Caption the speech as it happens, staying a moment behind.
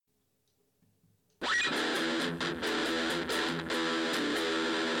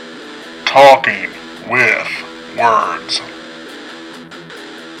Talking with Words.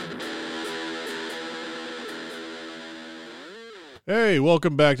 Hey,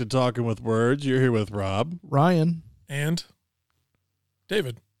 welcome back to Talking with Words. You're here with Rob, Ryan, and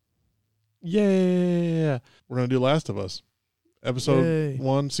David. Yeah. We're going to do Last of Us, episode Yay.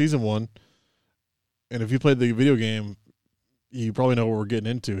 1, season 1. And if you played the video game, you probably know what we're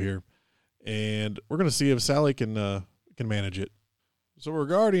getting into here. And we're going to see if Sally can manage it. So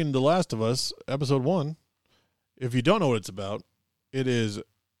regarding The Last of Us, episode 1, if you don't know what it's about, it is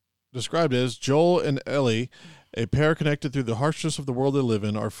described as Joel and Ellie, a pair connected through the harshness of the world they live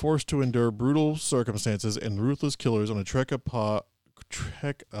in, are forced to endure brutal circumstances and ruthless killers on a trek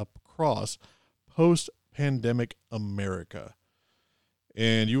across post-pandemic America.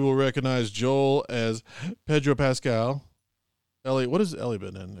 And you will recognize Joel as Pedro Pascal. Ellie, what has Ellie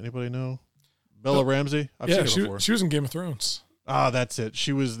been in? Anybody know? Bella Ramsey? I've seen her before. She was in Game of Thrones. Ah, that's it.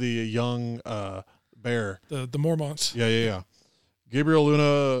 She was the young bear. The Mormonts. Yeah. Gabriel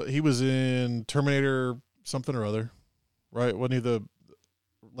Luna, he was in Terminator something or other, right? Wasn't he the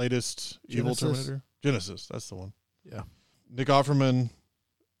latest evil Terminator? Genesis, that's the one. Yeah. Nick Offerman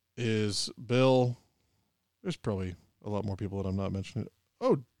is Bill. There's probably a lot more people that I'm not mentioning.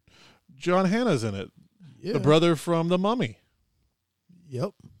 Oh, John Hannah's in it. Yeah. The brother from The Mummy.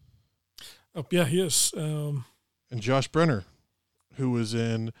 Yep. Oh, yeah, he is. And Josh Brenner, who was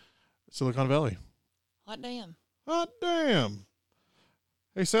in Silicon Valley. Hot damn. Hot damn.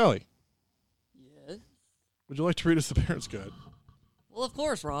 Hey, Sally, Yes. would you like to read us the Parents' Guide? Well, of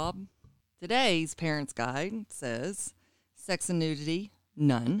course, Rob. Today's Parents' Guide says sex and nudity,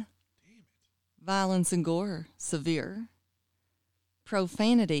 none. Violence and gore, severe.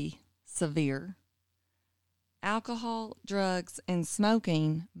 Profanity, severe. Alcohol, drugs, and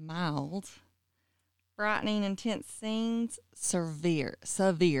smoking, mild. Frightening, intense scenes, severe.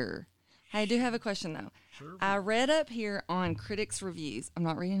 Hey, I do have a question, though. Sure. I read up here on critics' reviews. I'm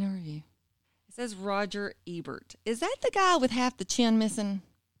not reading a review. It says Roger Ebert. Is that the guy with half the chin missing?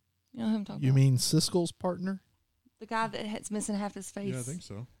 You know who I'm talking You about? mean Siskel's partner? The guy that's missing half his face? Yeah, I think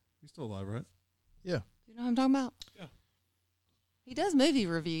so. He's still alive, right? Yeah. You know who I'm talking about? Yeah. He does movie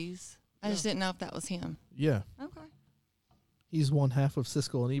reviews. I just didn't know if that was him. Yeah. Okay. He's one half of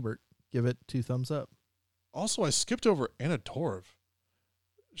Siskel and Ebert. Give it 2 thumbs up. Also, I skipped over Anna Torv.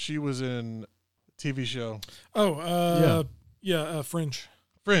 She was in a TV show. Oh, Fringe.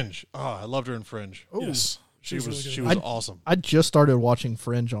 Fringe. Oh, I loved her in Fringe. Oh. Yes. She was really good. awesome. I just started watching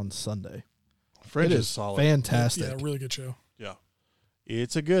Fringe on Sunday. Fringe It is solid. fantastic. Yeah, really good show. Yeah.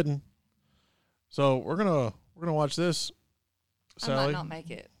 It's a good one. So we're gonna watch this. Sally? I might not make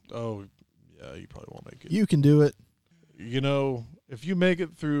it. Oh, yeah, you probably won't make it. You can do it. You know, if you make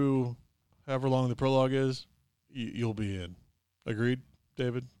it through however long the prologue is, you'll be in. Agreed,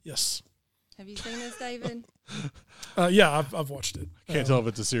 David? Yes. Have you seen this, David? Yeah, I've watched it. Can't tell if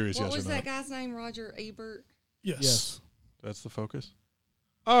it's a series What yes was or that not. guy's name? Roger Ebert? Yes. That's the focus.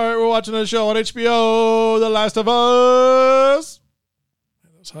 All right, we're watching a show on HBO, The Last of Us. Yeah,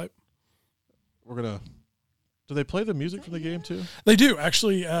 that was hype. We're gonna. Do they play the music from the game too? They do,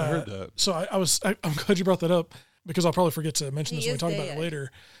 actually. I heard that. So I'm glad you brought that up because I'll probably forget to mention this when we talk about it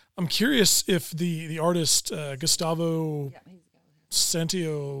later. I'm curious if the artist Gustavo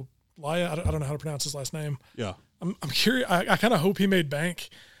Santaolalla, I don't know how to pronounce his last name. Yeah. I'm curious. I kind of hope he made bank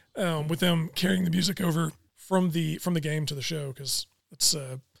with them carrying the music over from the game to the show because it's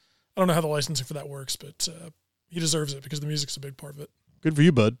I don't know how the licensing for that works, but he deserves it because the music's a big part of it. Good for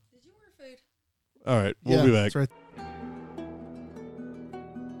you, bud. Did you order food? All right, we'll Yeah, be back. That's right.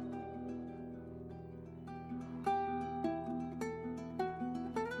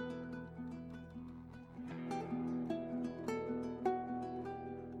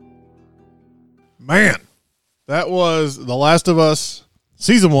 Man, that was The Last of Us,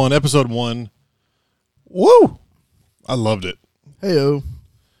 Season 1, Episode 1. Woo! I loved it. Hey-o.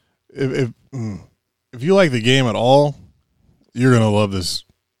 If you like the game at all, you're going to love this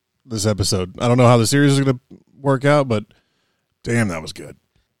episode. I don't know how the series is going to work out, but damn, that was good.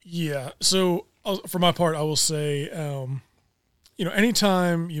 Yeah. So for my part, I will say,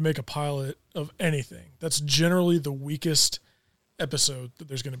 anytime you make a pilot of anything, that's generally the weakest episode that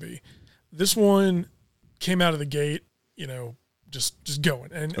there's going to be. This one came out of the gate, just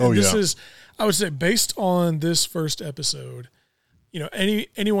going. And this is, I would say, based on this first episode,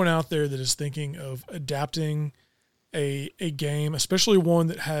 anyone out there that is thinking of adapting a game, especially one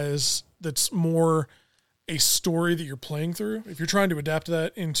that's more a story that you're playing through, if you're trying to adapt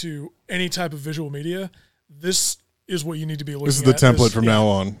that into any type of visual media, this is what you need to be looking at. This is the template from now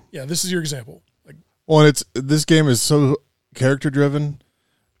on. Yeah, this is your example. Well, this game is so character driven.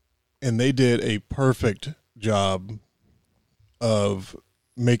 and they did a perfect job of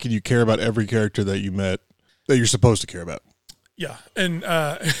making you care about every character that you met that you're supposed to care about. Yeah, and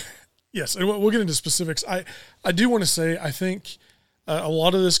yes, and we'll get into specifics. I do want to say I think a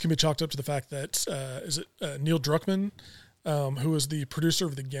lot of this can be chalked up to the fact that Neil Druckmann, who is the producer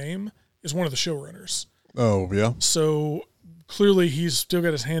of the game, is one of the showrunners. Oh yeah. So clearly he's still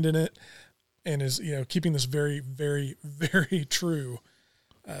got his hand in it and is keeping this very, very, very true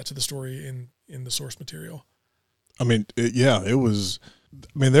to the story in the source material. I mean, it was.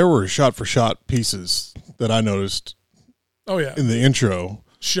 I mean, there were shot-for-shot pieces that I noticed. Oh yeah, in the intro,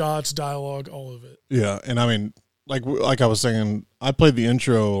 shots, dialogue, all of it. Yeah, and I mean, like I was saying, I played the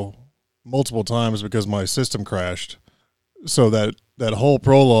intro multiple times because my system crashed. So that whole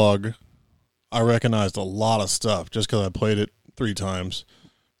prologue, I recognized a lot of stuff just because I played it 3 times.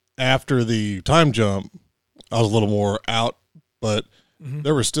 After the time jump, I was a little more out, but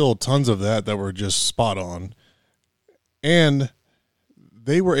there were still tons of that were just spot on. And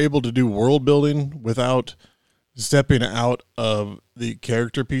they were able to do world building without stepping out of the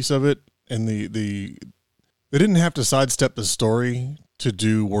character piece of it, and they didn't have to sidestep the story to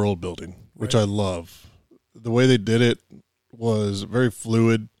do world building, which I love. The way they did it was very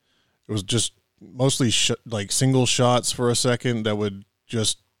fluid. It was just mostly like single shots for a second that would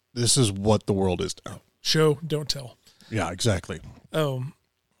just, this is what the world is now. Show, don't tell. Yeah, exactly.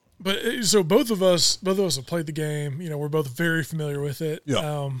 But so both of us have played the game. We're both very familiar with it.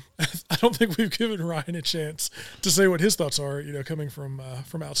 Yeah. I don't think we've given Ryan a chance to say what his thoughts are. Coming from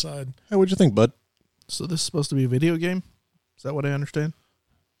outside. Hey, what'd you think, bud? So this is supposed to be a video game? Is that what I understand?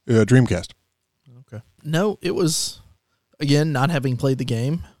 Dreamcast. Okay. No, it was, again, not having played the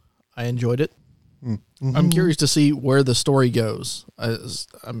game, I enjoyed it. Mm-hmm. I'm curious to see where the story goes.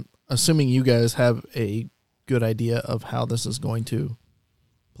 I'm assuming you guys have a good idea of how this is going to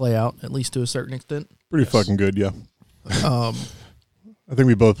play out, at least to a certain extent. Pretty fucking good, yeah. I think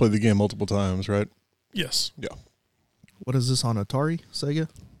we both played the game multiple times, right? Yes. Yeah. What is this on Atari? Sega?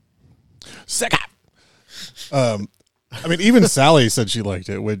 I mean, even Sally said she liked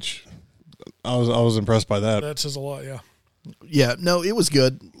it, which I was impressed by that. That says a lot, yeah. Yeah, no, it was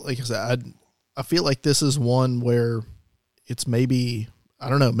good. Like I said, I feel like this is one where it's maybe, I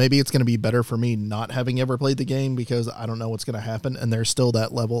don't know, maybe it's going to be better for me not having ever played the game because I don't know what's going to happen, and there's still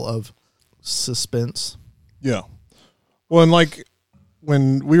that level of suspense. Yeah. Well, and like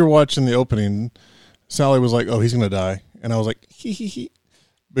when we were watching the opening, Sally was like, "Oh, he's going to die," and I was like, "Hee hee hee,"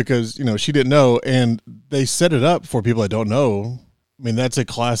 because she didn't know, and they set it up for people that don't know. I mean, that's a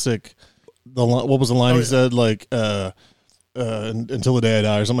classic. What was the line he said? Like, "Until the day I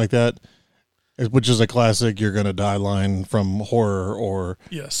die," or something like that. Which is a classic "you're gonna die" line from horror or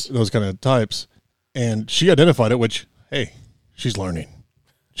those kind of types. And she identified it, which, hey, she's learning.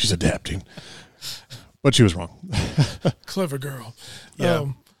 She's adapting. But she was wrong. Clever girl. Yeah.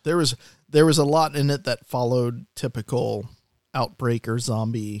 There was a lot in it that followed typical Outbreak or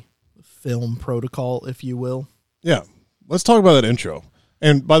zombie film protocol, if you will. Yeah. Let's talk about that intro.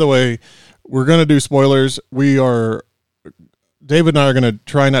 And by the way, we're going to do spoilers. David and I are going to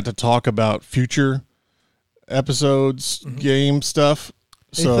try not to talk about future episodes, game stuff.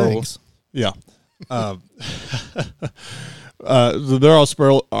 Hey, so, thanks. Yeah. There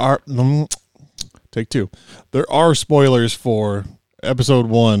are take 2. There are spoilers for episode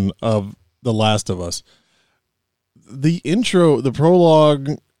 1 of The Last of Us. The intro, the prologue,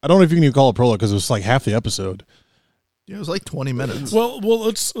 I don't know if you can even call it prologue because it was like half the episode. Yeah, it was like 20 minutes. Well,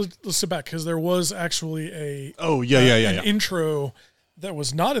 let's sit back because there was actually an intro that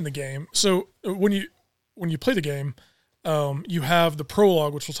was not in the game. So when you play the game, you have the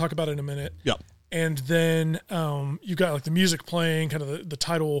prologue, which we'll talk about in a minute. Yeah, and then you got like the music playing, kind of the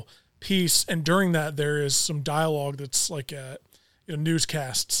title piece, and during that there is some dialogue that's like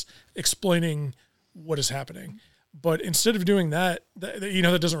newscasts explaining what is happening. But instead of doing that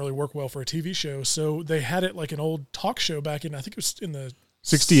doesn't really work well for a TV show. So they had it like an old talk show back in, I think it was in the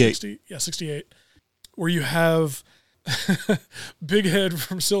 68. 68, where you have Big Head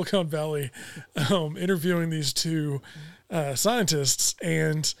from Silicon Valley interviewing these 2 scientists.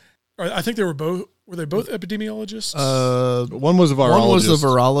 And I think were they both epidemiologists? One was a virologist. One was a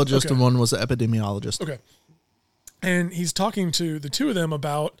virologist okay. and one was an epidemiologist. Okay. And he's talking to the 2 of them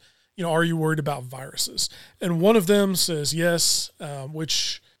about, are you worried about viruses? And one of them says yes,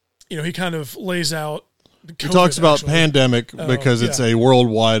 which, he kind of lays out. COVID, he talks about pandemic because it's a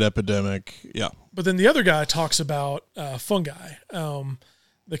worldwide epidemic. Yeah. But then the other guy talks about fungi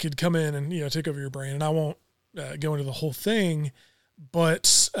that could come in and, take over your brain. And I won't go into the whole thing,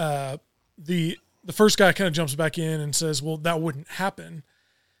 but the first guy kind of jumps back in and says, well, that wouldn't happen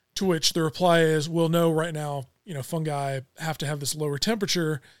To which the reply is, well, no, right now, fungi have to have this lower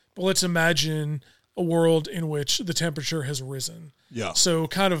temperature, but let's imagine a world in which the temperature has risen. Yeah. So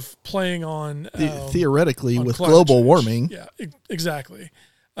kind of playing on theoretically on with climate global change. warming. Yeah, exactly.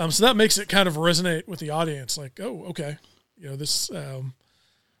 So that makes it kind of resonate with the audience. Like, oh, okay, this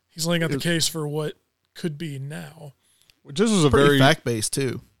he's laying out the case for what could be now. Which this was a Pretty very fact based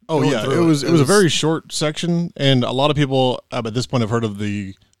too. Oh yeah, it was a very short section, and a lot of people at this point have heard of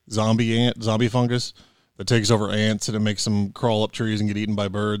the zombie fungus that takes over ants and it makes them crawl up trees and get eaten by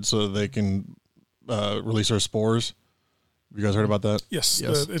birds so that they can release their spores. Have you guys heard about that? Yes.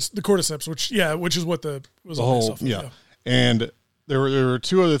 It's the cordyceps, which is what was the all whole based off of, yeah. And there were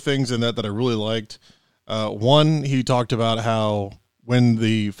two other things in that I really liked. One, he talked about how when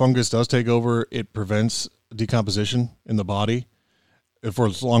the fungus does take over, it prevents decomposition in the body for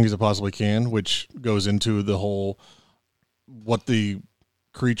as long as it possibly can, which goes into the whole what the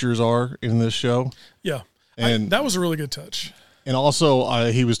creatures are in this show. Yeah, and that was a really good touch. And also,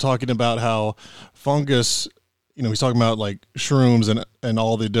 he was talking about how fungus, he's talking about like shrooms and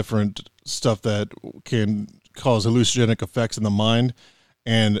all the different stuff that can cause hallucinogenic effects in the mind.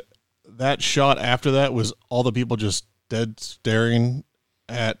 And that shot after that was all the people just dead staring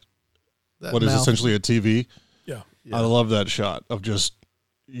at what is essentially a TV. Yeah. I love that shot of just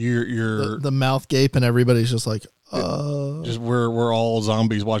the mouth gape and everybody's just like, just we're all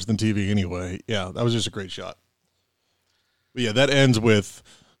zombies watching the TV anyway. Yeah, that was just a great shot. But yeah, that ends with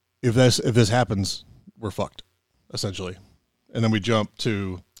if this happens, we're fucked, essentially. And then we jump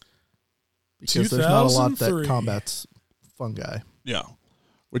to because there's not a lot that combats fungi. Yeah.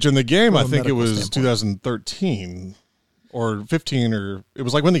 Which in the game, I think it was standpoint. 2013 or 15, or it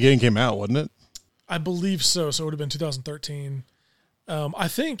was like when the game came out, wasn't it? I believe so. So it would have been 2013. I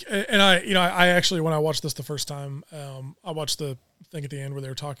think, and I actually, when I watched this the first time, I watched the thing at the end where they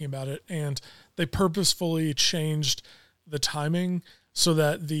were talking about it, and they purposefully changed the timing so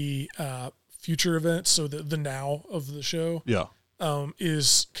that the future events, so the now of the show,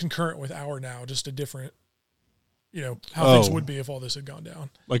 is concurrent with our now, just a different, how things would be if all this had gone down.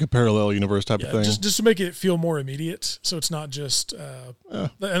 Like a parallel universe type of thing. Just to make it feel more immediate, so it's not just,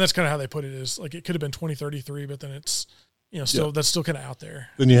 and that's kind of how they put it, is like it could have been 2033, but then it's, that's still kind of out there.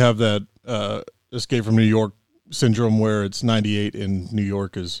 Then you have that Escape from New York syndrome where it's 98 and New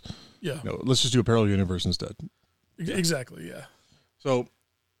York is, let's just do a parallel universe instead. Exactly, yeah. So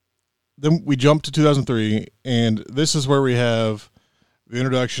then we jump to 2003, and this is where we have the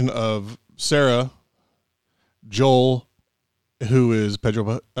introduction of Sarah, Joel, who is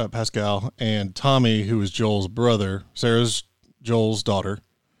Pedro Pascal, and Tommy, who is Joel's brother. Sarah's Joel's daughter.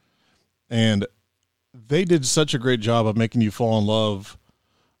 And they did such a great job of making you fall in love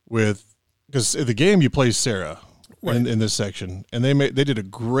with, because in the game you play Sarah in this section, and they did a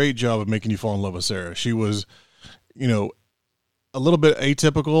great job of making you fall in love with Sarah. She was, a little bit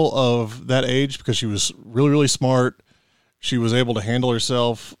atypical of that age because she was really, really smart. She was able to handle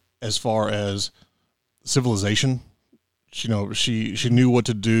herself as far as civilization. She knew what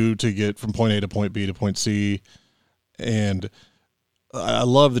to do to get from point A to point B to point C, and I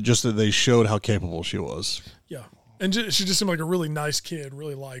love that they showed how capable she was. Yeah, and she just seemed like a really nice kid,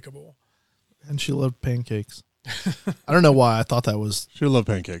 really likable, and she loved pancakes. I don't know why I thought that was. She loved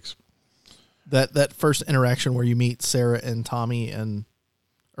pancakes. That first interaction where you meet Sarah and Tommy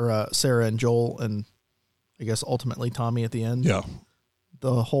or Sarah and Joel, and I guess ultimately Tommy at the end. Yeah,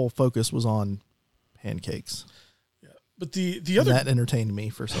 the whole focus was on pancakes. But the other... that entertained me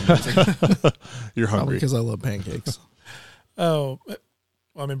for some reason. You're hungry. Because I love pancakes. Oh, well,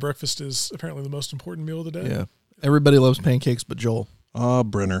 I mean, breakfast is apparently the most important meal of the day. Yeah. Everybody loves pancakes but Joel.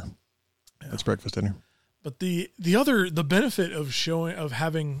 Brenner. That's breakfast dinner. But the benefit of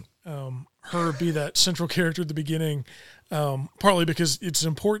having her be that central character at the beginning, partly because it's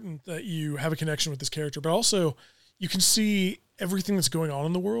important that you have a connection with this character, but also you can see everything that's going on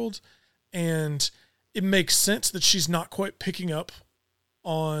in the world, and it makes sense that she's not quite picking up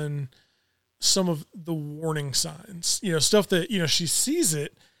on some of the warning signs, stuff that, she sees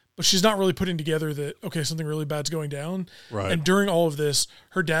it, but she's not really putting together that, okay, something really bad's going down. Right. And during all of this,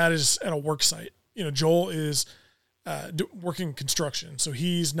 her dad is at a work site. Joel is working construction, so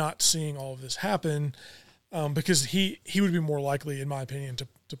he's not seeing all of this happen because he would be more likely, in my opinion,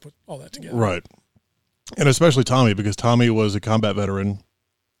 to put all that together. Right. And especially Tommy, because Tommy was a combat veteran.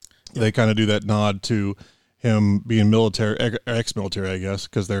 They kind of do that nod to him being military, ex-military, I guess,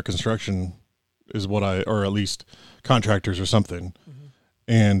 because their construction is or at least contractors or something. Mm-hmm.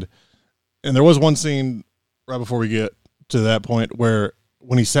 And there was one scene right before we get to that point where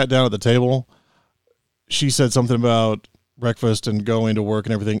when he sat down at the table, she said something about breakfast and going to work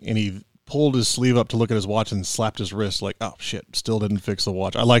and everything, and he pulled his sleeve up to look at his watch and slapped his wrist like, oh shit, still didn't fix the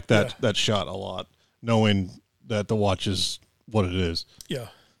watch. I like that shot a lot, knowing that the watch is what it is. Yeah.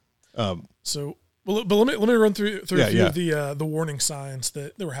 So, well, but let me run through a few of the warning signs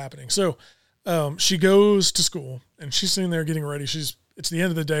that were happening. So, she goes to school and she's sitting there getting ready. It's the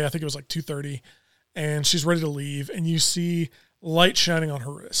end of the day. I think it was like 2:30, and she's ready to leave. And you see light shining on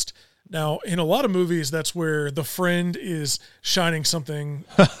her wrist. Now, in a lot of movies, that's where the friend is shining something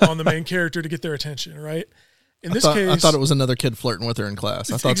on the main character to get their attention, right? In this case, I thought it was another kid flirting with her in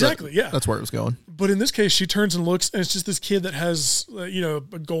class. I thought that's where it was going. But in this case, she turns and looks, and it's just this kid that has, a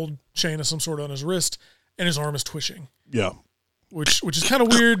gold chain of some sort on his wrist, and his arm is twitching. Yeah, which is kind of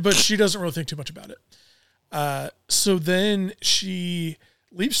weird, but she doesn't really think too much about it. So then she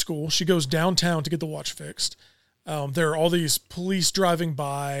leaves school. She goes downtown to get the watch fixed. There are all these police driving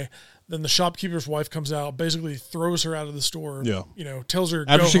by. Then the shopkeeper's wife comes out, basically throws her out of the store. Yeah. Tells her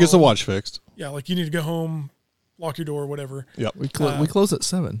after she gets the watch fixed. Yeah, like you need to go home, lock your door, whatever. Yeah. We close at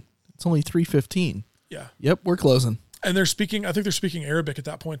 7. It's only 3:15. Yeah. Yep, we're closing. And I think they're speaking Arabic at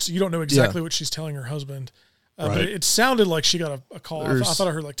that point, so you don't know exactly what she's telling her husband. Right. But it sounded like she got a call. I thought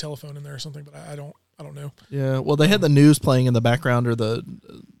I heard like telephone in there or something, but I don't know. Yeah. Well, they had the news playing in the background or the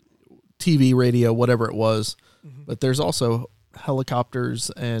TV, radio, whatever it was. Mm-hmm. But there's also helicopters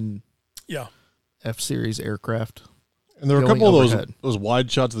and F-Series aircraft. And there were a couple of those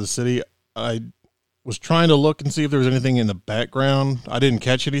wide shots of the city. I was trying to look and see if there was anything in the background. I didn't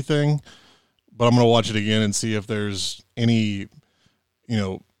catch anything, but I'm going to watch it again and see if there's any,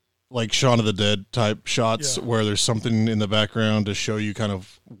 like Shaun of the Dead type shots where there's something in the background to show you kind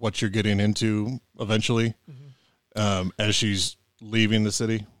of what you're getting into eventually as she's leaving the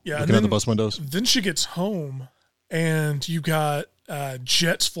city, looking at the bus windows. Then she gets home and you got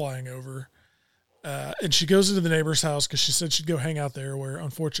jets flying over. And she goes into the neighbor's house because she said she'd go hang out there, where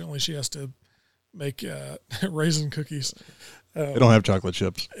unfortunately she has to make raisin cookies. They don't have chocolate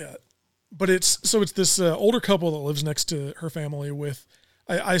chips. Yeah, but it's this older couple that lives next to her family with,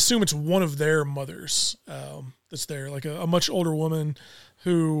 I assume it's one of their mothers that's there, like a much older woman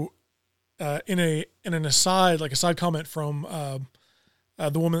who, in a side comment from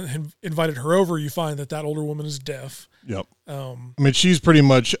the woman that invited her over, you find that older woman is deaf. Yep. She's pretty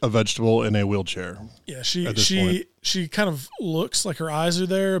much a vegetable in a wheelchair. Yeah, she kind of looks like her eyes are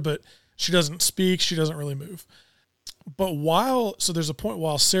there, but she doesn't speak. She doesn't really move. But there's a point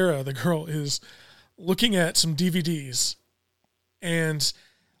while Sarah, the girl, is looking at some DVDs, and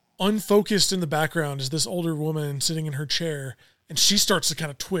unfocused in the background is this older woman sitting in her chair, and she starts to kind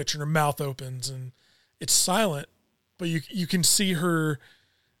of twitch, and her mouth opens, and it's silent, but you can see her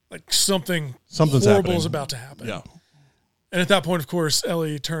like something's horrible happening. Is about to happen. Yeah. And at that point, of course,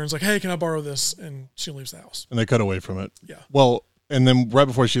 Ellie turns like, hey, can I borrow this? And she leaves the house. And they cut away from it. Yeah. Well, and then right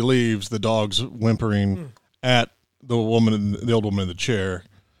before she leaves, the dog's whimpering at the old woman in the chair.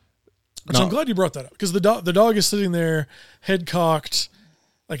 Which I'm glad you brought that up, because the dog is sitting there, head cocked,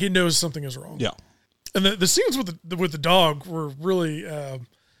 like it knows something is wrong. Yeah. And the scenes with the dog were really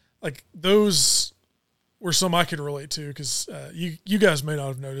like those were some I could relate to, because you guys may not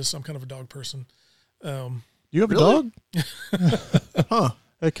have noticed. I'm kind of a dog person. You have a dog? Huh.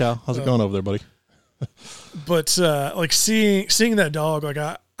 Hey, Cal. How's it going over there, buddy? But like seeing that dog, like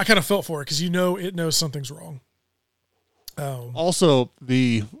I kind of felt for it, because it knows something's wrong. Also,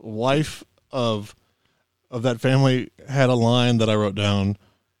 the wife of that family had a line that I wrote down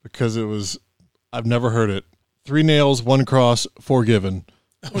because it was, I've never heard it. 3 nails, 1 cross, forgiven.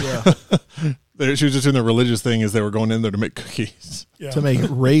 Oh yeah. She was just in the religious thing as they were going in there to make cookies. Yeah. To make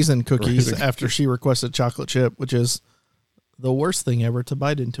raisin cookies after she requested chocolate chip, which is the worst thing ever, to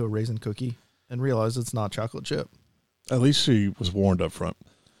bite into a raisin cookie and realize it's not chocolate chip. At least she was warned up front.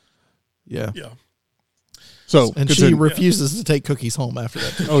 Yeah. Yeah. So, and she refuses to take cookies home after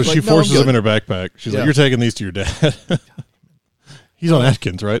that. Oh, she forces them in her backpack. She's like, "You're taking these to your dad." He's on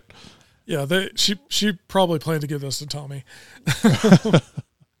Atkins, right? Yeah. She probably planned to give this to Tommy.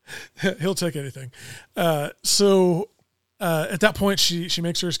 He'll take anything. So at that point, she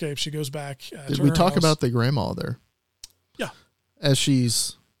makes her escape. She goes back. Did we talk about the grandma there? Yeah. As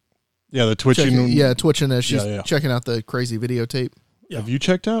she's the twitching. Twitching as she's checking out the crazy videotape. Yeah. Have you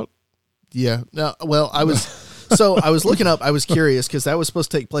checked out? Yeah. No. Well, I was. So I was looking up. I was curious because that was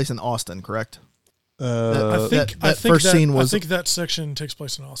supposed to take place in Austin, correct? I think that section takes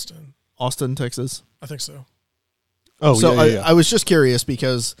place in Austin, Texas. I think so. Oh, so I was just curious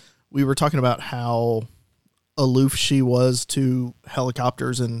because we were talking about how aloof she was to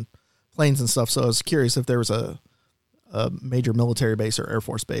helicopters and planes and stuff. So I was curious if there was a major military base or Air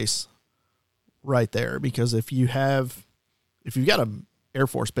Force base right there, because if you have if you've got an Air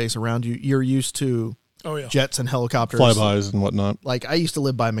Force base around you, you're used to jets and helicopters. Flybys and whatnot. Like, I used to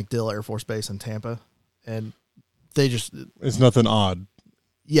live by MacDill Air Force Base in Tampa, and it's nothing odd.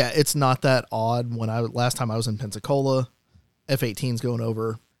 Yeah, it's not that odd. Last time I was in Pensacola, F-18's going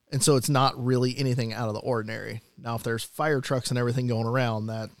over, and so it's not really anything out of the ordinary. Now, if there's fire trucks and everything going around,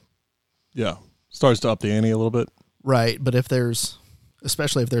 that starts to up the ante a little bit. Right, but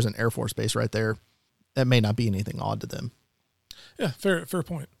especially if there's an Air Force base right there, that may not be anything odd to them. Yeah, fair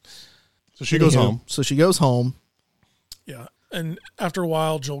point. So she goes home. So she goes home. Yeah, and after a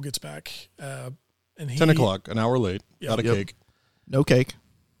while, Joel gets back, and 10 o'clock, an hour late. Got a cake. No cake.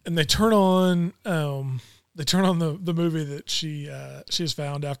 And they turn on the movie that she has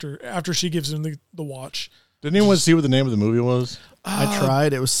found after she gives him the watch. Didn't anyone see what the name of the movie was? I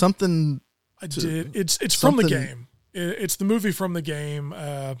tried. It was something. I did. It's from the game. It's the movie from the game.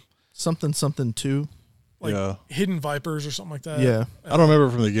 Something too. Like Hidden Vipers or something like that. Yeah. I don't remember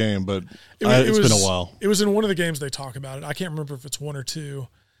from the game, but it's been a while. It was in one of the games they talk about it. I can't remember if it's 1 or 2.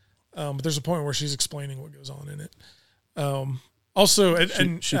 But there's a point where she's explaining what goes on in it. Also,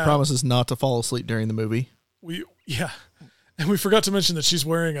 she promises not to fall asleep during the movie. And we forgot to mention that she's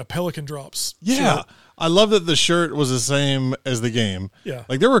wearing a Pelican Drops shirt. I love that the shirt was the same as the game. Yeah.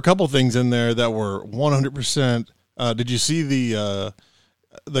 Like, there were a couple things in there that were 100%. Did you see the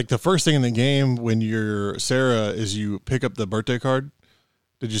first thing in the game when you're Sarah is you pick up the birthday card?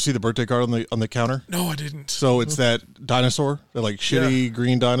 Did you see the birthday card on the counter? No, I didn't. So it's that dinosaur, that like shitty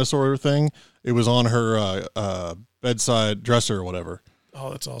green dinosaur thing. It was on her bedside dresser or whatever.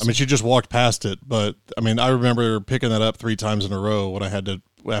 Oh, that's awesome. I mean, she just walked past it, but I mean, I remember picking that up 3 times in a row when I had to,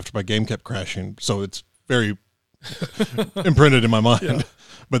 after my game kept crashing. So it's very imprinted in my mind. Yeah.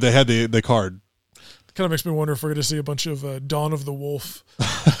 But they had the card. It kind of makes me wonder if we're going to see a bunch of Dawn of the Wolf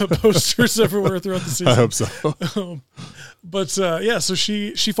posters everywhere throughout the season. I hope so. So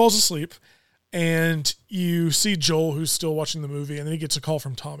she falls asleep, and you see Joel, who's still watching the movie, and then he gets a call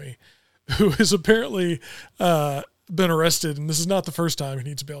from Tommy, who has apparently been arrested, and this is not the first time he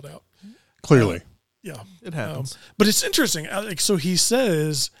needs bailed out. Clearly. It happens. But it's interesting. So he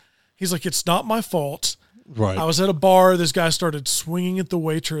says, he's like, it's not my fault. Right. I was at a bar. This guy started swinging at the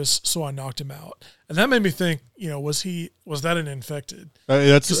waitress, so I knocked him out. And that made me think, was that an infected?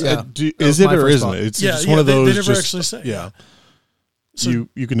 Is it or isn't it? It's just one of those. They never actually say. Yeah. So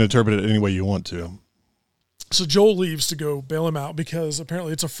you can interpret it any way you want to. So Joel leaves to go bail him out because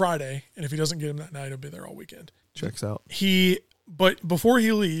apparently it's a Friday, and if he doesn't get him that night, he'll be there all weekend. Checks out. But before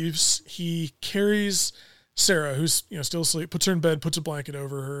he leaves, he carries Sarah, who's still asleep, puts her in bed, puts a blanket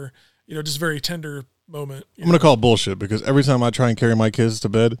over her. Just very tender moment. I'm going to call it bullshit because every time I try and carry my kids to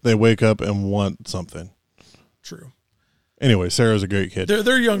bed, they wake up and want something. True. Anyway, Sarah's a great kid.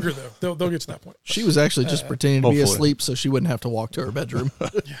 They're younger though. They'll get to that point. She was actually just pretending to be asleep so she wouldn't have to walk to her bedroom.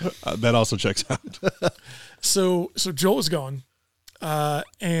 That also checks out. So Joel is gone,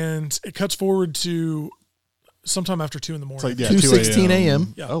 and it cuts forward to sometime after 2 in the morning. It's like 2:16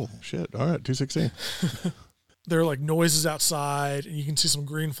 a.m. Yeah. Oh shit! All right, 2:16. There are like noises outside, and you can see some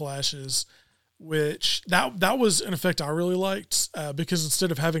green flashes, which that was an effect I really liked because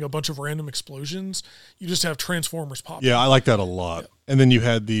instead of having a bunch of random explosions, you just have transformers popping. Yeah, I like that a lot. Yeah. And then you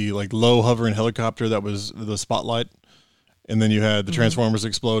had the like low hovering helicopter that was the spotlight, and then you had the transformers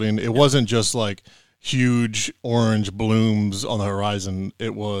exploding. It wasn't just like huge orange blooms on the horizon.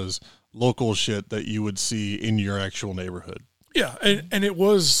 It was local shit that you would see in your actual neighborhood. Yeah, and it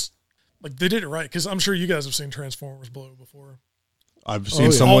was. Like, they did it right, because I'm sure you guys have seen Transformers blow before. I've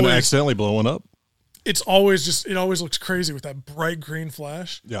seen someone accidentally blowing up. It always looks crazy with that bright green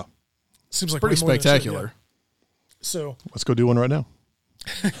flash. Yeah. Seems like pretty spectacular. So let's go do one right now.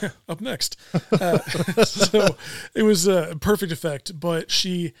 Up next. So it was a perfect effect, but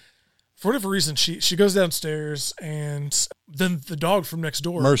she, for whatever reason, she goes downstairs, and then the dog from next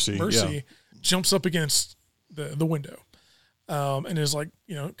door, Mercy jumps up against the window. And is like,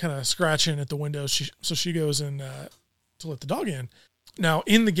 kind of scratching at the window. So she goes in to let the dog in. Now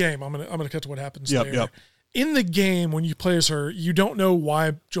in the game, I'm gonna cut to what happens there. Yep. In the game, when you play as her, you don't know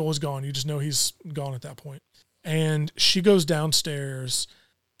why Joel is gone. You just know he's gone at that point. And she goes downstairs,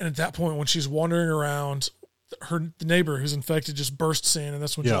 and at that point, when she's wandering around, the neighbor who's infected just bursts in, and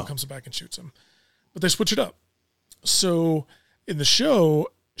that's when Joel comes back and shoots him. But they switch it up. So in the show,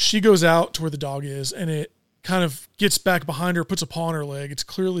 she goes out to where the dog is, and it kind of gets back behind her, puts a paw on her leg. It's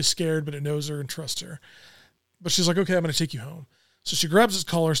clearly scared, but it knows her and trusts her. But she's like, okay, I'm going to take you home. So she grabs his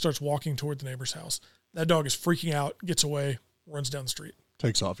collar, starts walking toward the neighbor's house. That dog is freaking out, gets away, runs down the street.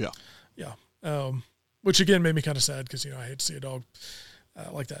 Takes off, yeah. Yeah. Which, again, made me kind of sad because, I hate to see a dog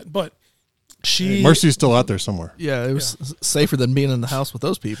like that. But Mercy's still out there somewhere. Yeah, it was safer than being in the house with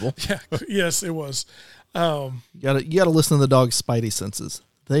those people. Yeah, yes, it was. You gotta listen to the dog's spidey senses.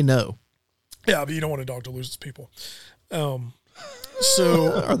 They know. Yeah, but you don't want a dog to lose its people.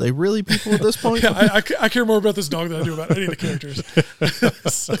 So are they really people at this point? Yeah, I care more about this dog than I do about any of the characters.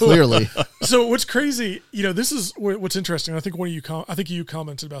 Clearly. So what's crazy, this is what's interesting. I think you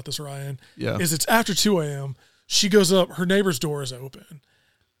commented about this, Ryan. Yeah. Is it's after 2 a.m. She goes up. Her neighbor's door is open,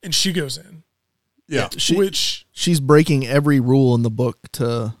 and she goes in. Yeah. She's breaking every rule in the book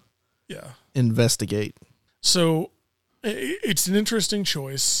to investigate. So it's an interesting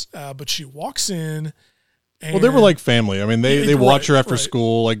choice, but she walks in. Well, they were like family. I mean, they watch her after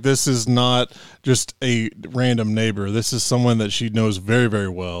school. Like, this is not just a random neighbor. This is someone that she knows very, very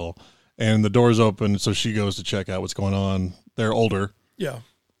well. And the door's open, so she goes to check out what's going on. They're older. Yeah.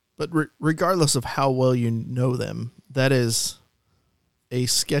 But regardless of how well you know them, that is a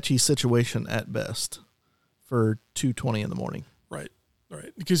sketchy situation at best for 2:20 in the morning. Right.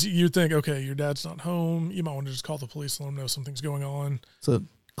 Because you'd think, okay, your dad's not home. You might want to just call the police and let them know something's going on. So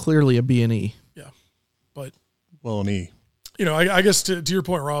clearly a B&E. Yeah. But I guess to your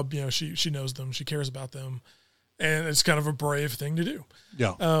point, Rob, she knows them, she cares about them, and it's kind of a brave thing to do.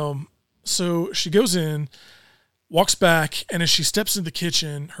 Yeah. So she goes in, walks back, and as she steps into the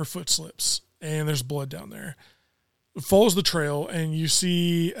kitchen, her foot slips, and there's blood down there. It follows the trail, and you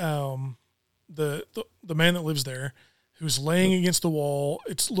see the man that lives there, who's laying against the wall.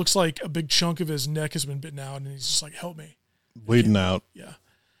 It looks like a big chunk of his neck has been bitten out, and he's just like, "Help me!" Bleeding out. Yeah.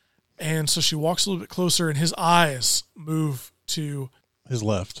 And so she walks a little bit closer, and his eyes move to his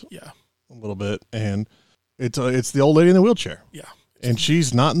left. Yeah. A little bit. And it's the old lady in the wheelchair. Yeah. And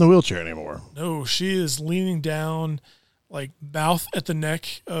she's not in the wheelchair anymore. No, she is leaning down, like mouth at the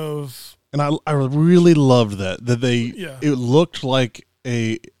neck of. And I really loved that it looked like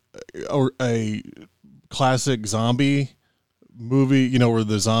a classic zombie movie, where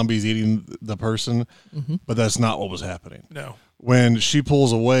the zombie's eating the person, but that's not what was happening. No. When she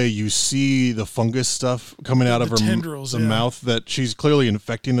pulls away, you see the fungus stuff coming out of her tendrils, mouth, that she's clearly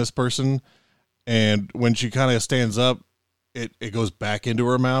infecting this person. And when she kind of stands up, it goes back into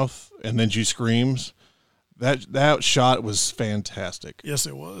her mouth, and then she screams. That shot was fantastic. Yes,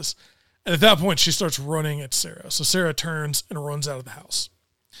 it was. And at that point, she starts running at Sarah. So Sarah turns and runs out of the house.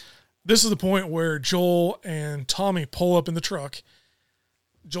 This is the point where Joel and Tommy pull up in the truck.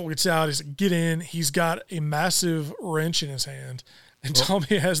 Joel gets out. He's like, get in. He's got a massive wrench in his hand, and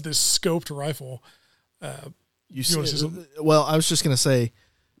Tommy has this scoped rifle. Well, I was just going to say,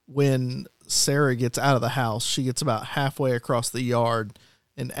 when Sarah gets out of the house, she gets about halfway across the yard,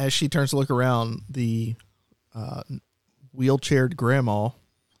 and as she turns to look around, the wheelchaired grandma,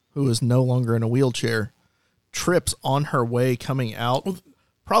 who is no longer in a wheelchair, trips on her way coming out,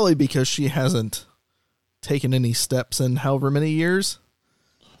 probably because she hasn't taken any steps in however many years,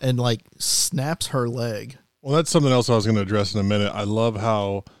 and snaps her leg. Well, that's something else I was going to address in a minute. I love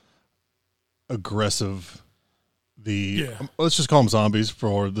how aggressive let's just call them zombies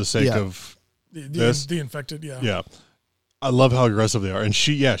for the sake of the infected. Yeah. I love how aggressive they are. And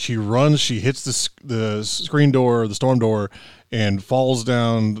she runs, she hits the screen door, the storm door, and falls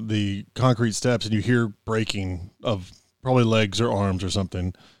down the concrete steps, and you hear breaking of probably legs or arms or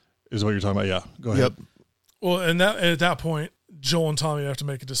something is what you're talking about. Yeah. Go ahead. Yep. Well, and at that point, Joel and Tommy have to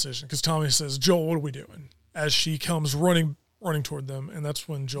make a decision, because Tommy says, Joel, what are we doing? As she comes running toward them, and that's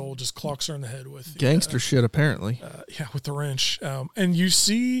when Joel just clocks her in the head with gangster shit, apparently. With the wrench. And you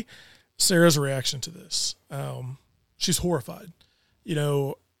see Sarah's reaction to this. She's horrified.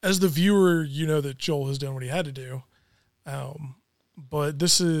 As the viewer, that Joel has done what he had to do. But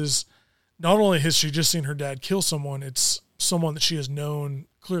this is, not only has she just seen her dad kill someone, it's someone that she has known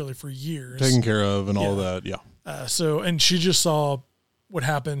clearly for years, taken care of, and all that. Yeah. And she just saw what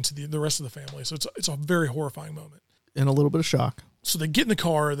happened to the rest of the family. So it's a very horrifying moment. And a little bit of shock. So they get in the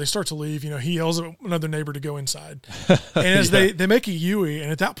car, they start to leave. He yells at another neighbor to go inside. And as they make a U-turn,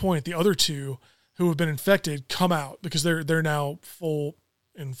 and at that point, the other two who have been infected come out, because they're now full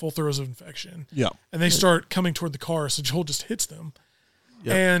throes of infection. Yeah. And they start coming toward the car, so Joel just hits them.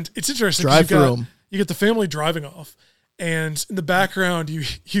 Yep. And it's interesting. Drive through them. You get the family driving off, and in the background, you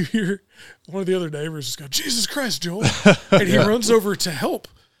hear one of the other neighbors just go, Jesus Christ, Joel. And he runs over to help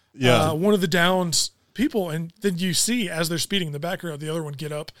one of the downed people, and then you see, as they're speeding in the background, the other one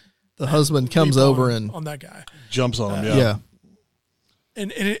get up. The husband comes over and on that guy, jumps on him. Yeah.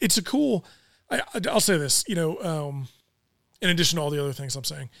 And it's a cool. I'll say this, in addition to all the other things I'm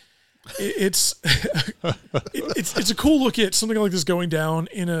saying, it's a cool look at something like this going down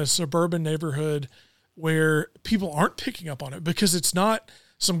in a suburban neighborhood where people aren't picking up on it, because it's not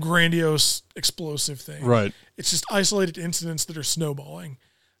some grandiose explosive thing. Right. It's just isolated incidents that are snowballing.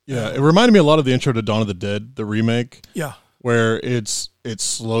 Yeah, it reminded me a lot of the intro to Dawn of the Dead, the remake. Yeah. Where it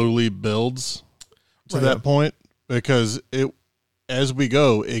slowly builds to that point, because as we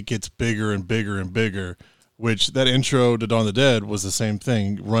go, it gets bigger and bigger and bigger, which that intro to Dawn of the Dead was the same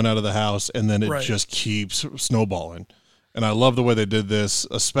thing. Run out of the house, and then it just keeps snowballing. And I love the way they did this,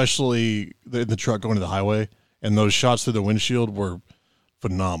 especially the truck going to the highway, and those shots through the windshield were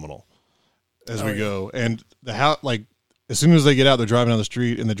phenomenal as we go. And the house, like, as soon as they get out, they're driving down the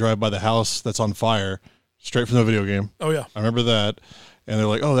street, and they drive by the house that's on fire, straight from the video game. Oh, yeah. I remember that. And they're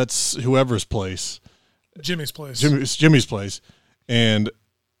like, oh, that's whoever's place. Jimmy's place. It's Jimmy's place. And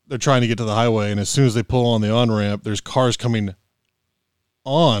they're trying to get to the highway, and as soon as they pull on the on-ramp, there's cars coming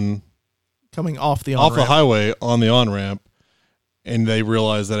off the highway on the on-ramp, and they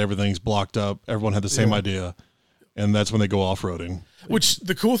realize that everything's blocked up. Everyone had the same idea, and that's when they go off-roading. Which,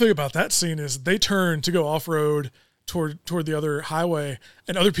 the cool thing about that scene is they turn to go off-road toward the other highway,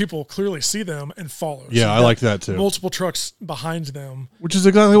 and other people clearly see them and follow. Yeah, so I like that too. Multiple trucks behind them. Which is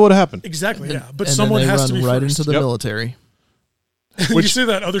exactly what happened. Exactly, yeah. But and someone then they has run to be right first. into the military. You see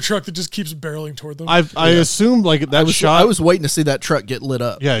that other truck that just keeps barreling toward them? I assumed like that I was waiting to see that truck get lit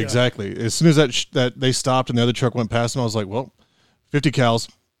up. Yeah, exactly. As soon as that they stopped and the other truck went past them, I was like, well, 50 cals,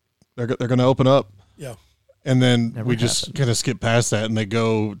 they're going to open up. Yeah. And then we just kind of skip past that, and they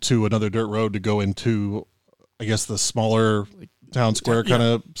go to another dirt road to go into, I guess, the smaller town square kind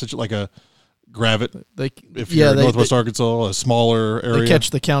of like a Gravette. If you're in Northwest Arkansas, a smaller area. They catch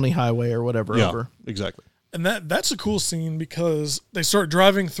the county highway or whatever over. Exactly. And that's a cool scene because they start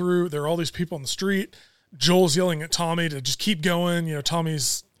driving through. There are all these people on the street. Joel's yelling at Tommy to just keep going. You know,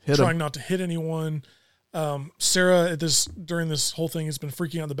 Tommy's trying not to hit anyone. Sarah during this whole thing has been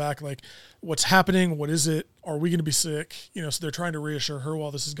freaking out in the back, like, what's happening? What is it? Are we going to be sick? You know, so they're trying to reassure her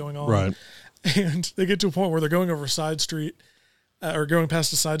while this is going on. Right. And they get to a point where they're going over a side street or going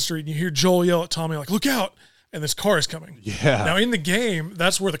past a side street, and you hear Joel yell at Tommy, like, look out. And this car is coming. Yeah. Now in the game,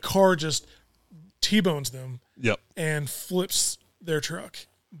 that's where the car just T-bones them. Yep. And flips their truck.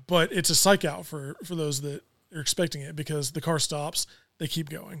 But it's a psych out for those that are expecting it, because the car stops. They keep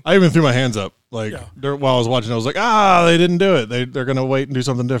going. I even threw my hands up while I was watching. I was like, they didn't do it. They're going to wait and do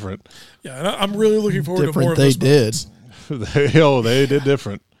something different. Yeah, and I'm really looking forward to more of those. They did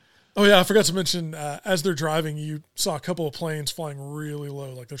different. Oh, yeah, I forgot to mention, as they're driving, you saw a couple of planes flying really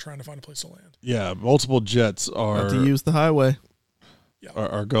low, like they're trying to find a place to land. Yeah, multiple jets are... to use the highway.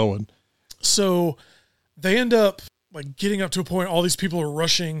 Are going. So they end up like getting up to a point, all these people are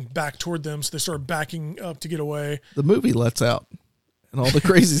rushing back toward them, so they start backing up to get away. The movie lets out, and all the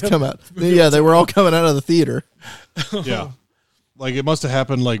crazies come out. Yeah, they were all coming out of the theater. Yeah. Like, it must have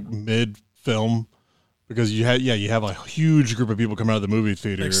happened like mid-film, because you have a huge group of people coming out of the movie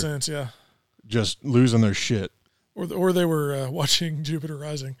theater. Makes sense, yeah. Just losing their shit. Or they were watching Jupiter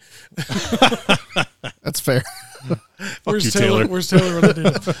Rising. That's fair. Where's Taylor? Where's Taylor?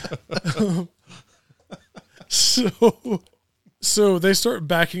 So they start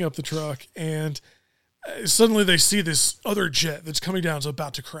backing up the truck, and suddenly they see this other jet that's coming down is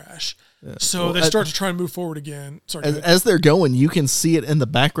about to crash. Yeah. So they start to try and move forward again. Sorry, as they're going, you can see it in the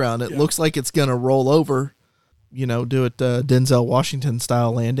background. It looks like it's going to roll over, do it Denzel Washington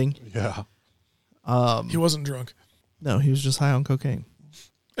style landing. Yeah. He wasn't drunk. No, he was just high on cocaine.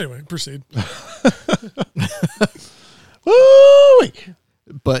 Anyway, proceed. Woo!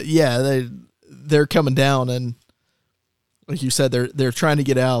 But yeah, they're coming down, and like you said, they're trying to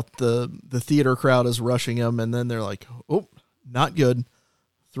get out. The theater crowd is rushing them, and then they're like, "Oh, not good."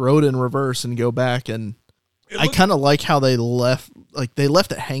 Throw it in reverse and go back. And I kind of like how they left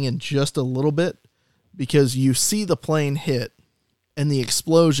it hanging just a little bit, because you see the plane hit and the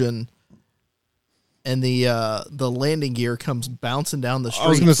explosion, and the landing gear comes bouncing down the street. I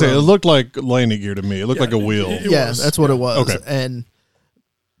was going to say, it looked like landing gear to me. It looked like a wheel. That's what it was. Okay.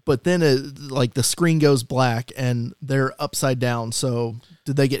 But then the screen goes black and they're upside down. So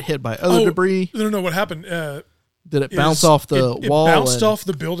did they get hit by other debris? No. What happened? Did it bounce off the wall? It bounced off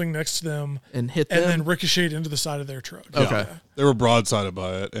the building next to them and hit them? And then ricocheted into the side of their truck. Okay. Yeah. They were broadsided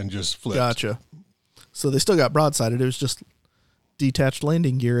by it and just flipped. Gotcha. So they still got broadsided. It was just detached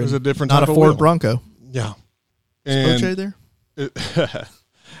landing gear. It was a different not type a of Ford wheel. Bronco. Yeah. Is OJ there?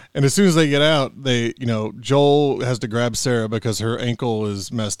 And as soon as they get out, Joel has to grab Sarah because her ankle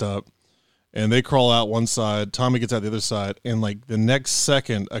is messed up. And they crawl out one side. Tommy gets out the other side. And like the next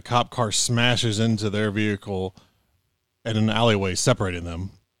second, a cop car smashes into their vehicle at an alleyway, separating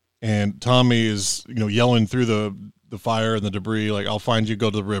them. And Tommy is, yelling through the fire and the debris, like, "I'll find you, go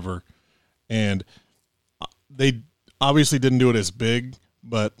to the river." And they obviously didn't do it as big,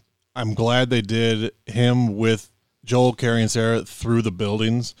 but I'm glad they did him with Joel carrying Sarah through the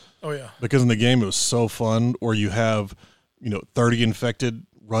buildings. Oh yeah, because in the game it was so fun where you have 30 infected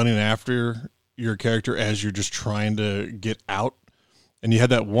running after your character as you're just trying to get out, and you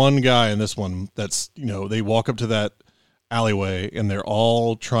had that one guy in this one that's they walk up to that alleyway and they're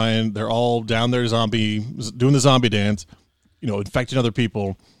all down there doing the zombie dance, infecting other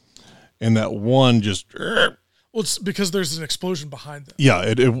people, and that one just well, it's because there's an explosion behind them. Yeah,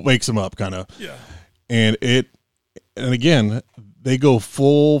 it wakes them up kind of. Yeah, and again they go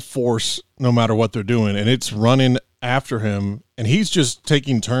full force no matter what they're doing, and it's running after him, and he's just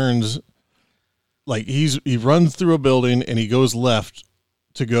taking turns. Like he runs through a building and he goes left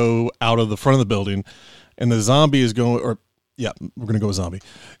to go out of the front of the building, and the zombie is going, we're going to go with zombie,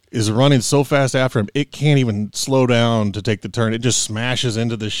 is running so fast after him, it can't even slow down to take the turn. It just smashes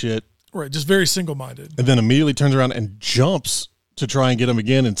into the shit. Right, just very single-minded. And then immediately turns around and jumps to try and get him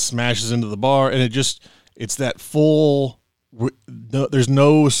again and smashes into the bar. And it's that full, there's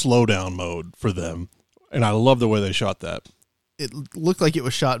no slowdown mode for them. And I love the way they shot that. It looked like it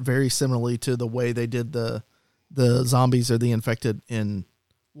was shot very similarly to the way they did the zombies or the infected in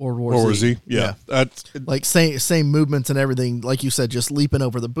World War Z. Yeah. That's like same movements and everything. Like you said, just leaping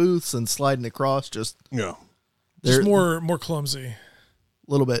over the booths and sliding across. Just more clumsy. A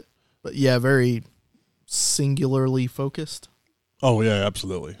little bit, but yeah, very singularly focused. Oh yeah,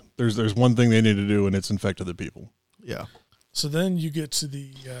 absolutely. There's one thing they need to do, and it's infect other people. Yeah. So then you get to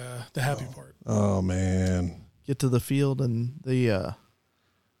the happy part. Oh man. Get to the field and the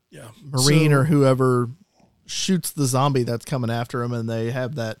Marine or whoever shoots the zombie that's coming after him, and they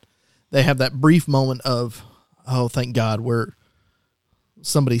have that brief moment of, oh, thank God,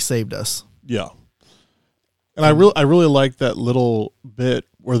 somebody saved us. Yeah. And I really like that little bit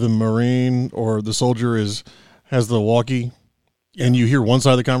where the Marine or the soldier has the walkie, and you hear one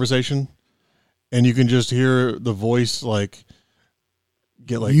side of the conversation, and you can just hear the voice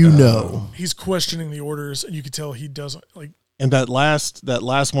get he's questioning the orders, and you can tell he doesn't like. And that last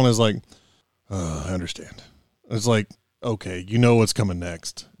one is like, I understand. It's like, okay, you know what's coming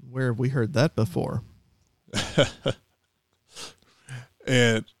next. Where have we heard that before?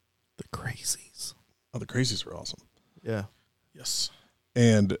 And the Crazies. Oh, the Crazies are awesome. Yeah. Yes.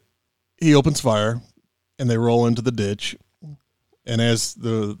 And he opens fire, and they roll into the ditch. And as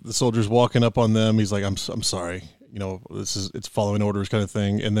the soldier's walking up on them, he's like, I'm sorry. It's following orders kind of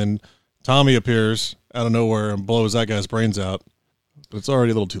thing. And then Tommy appears out of nowhere and blows that guy's brains out. But it's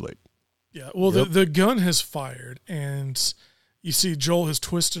already a little too late. Yeah. Well, the gun has fired, and you see Joel has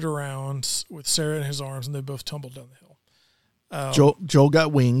twisted around with Sarah in his arms, and they both tumbled down the hill. Joel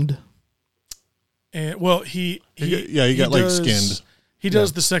got winged. And well, he got skinned. He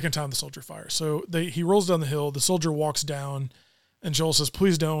does the second time the soldier fires. So he rolls down the hill. The soldier walks down, and Joel says,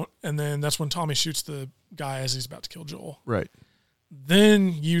 "Please don't." And then that's when Tommy shoots the guy as he's about to kill Joel. Right.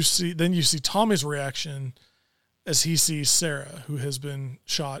 Then you see Tommy's reaction as he sees Sarah, who has been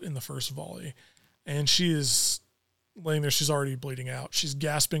shot in the first volley, and she is laying there. She's already bleeding out. She's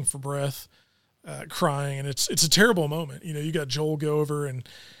gasping for breath, crying, and it's a terrible moment. You got Joel go over, and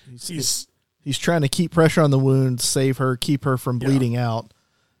he's trying to keep pressure on the wound, save her, keep her from bleeding out.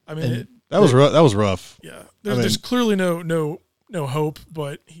 I mean, that was rough. Yeah, there's clearly no hope,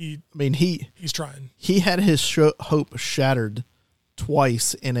 but he's trying. He had his hope shattered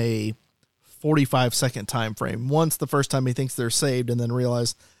twice in a 45-second time frame. Once the first time he thinks they're saved, and then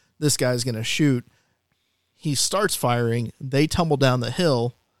realize this guy's going to shoot. He starts firing. They tumble down the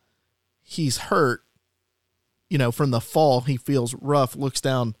hill. He's hurt. From the fall, he feels rough. Looks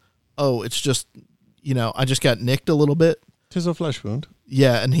down. Oh, it's just, I just got nicked a little bit. 'Tis a flesh wound.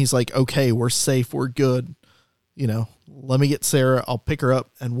 Yeah, and he's like, okay, we're safe, we're good. Let me get Sarah. I'll pick her up,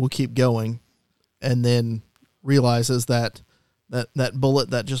 and we'll keep going. And then realizes that bullet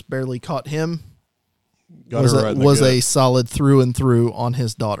that just barely caught him was a solid through and through on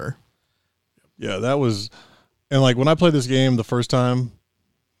his daughter. Yeah, that was, and when I played this game the first time,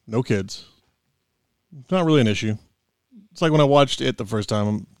 no kids. It's not really an issue. It's like when I watched it the first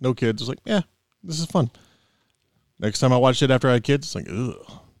time, no kids. It's like, yeah, this is fun. Next time I watched it after I had kids, it's like,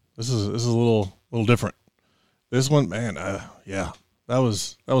 ugh, this is a little different. This one, man, that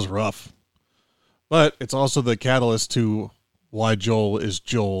was rough. But it's also the catalyst to why Joel is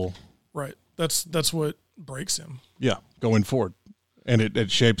Joel. Right. That's what breaks him. Yeah, going forward. And it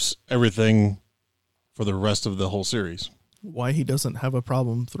shapes everything for the rest of the whole series. Why he doesn't have a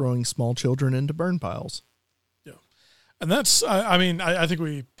problem throwing small children into burn piles. Yeah. And that's, I think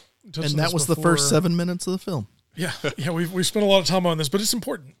we touched on this. And that was before. the first 7 minutes of the film. Yeah. Yeah. We spent a lot of time on this, but it's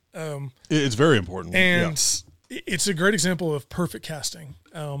important. It's very important. And it's a great example of perfect casting.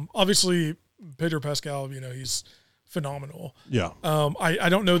 Obviously, Pedro Pascal, he's phenomenal. Yeah. I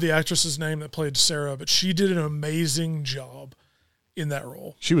don't know the actress's name that played Sarah, but she did an amazing job in that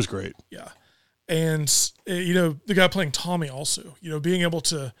role. She was great. Yeah. And, the guy playing Tommy also, being able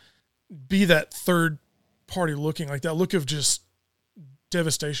to be that third party looking, like that look of just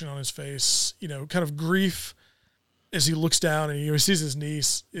devastation on his face, kind of grief as he looks down and he sees his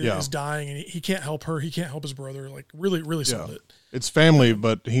niece is dying and he can't help her. He can't help his brother. Like really, really sold it. It's family,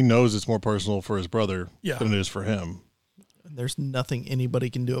 but he knows it's more personal for his brother than it is for him. There's nothing anybody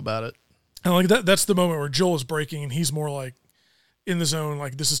can do about it. And like that's the moment where Joel is breaking and he's more like in the zone,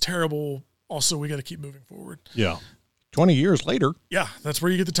 like this is terrible. Also, we got to keep moving forward. Yeah. 20 years later. Yeah. That's where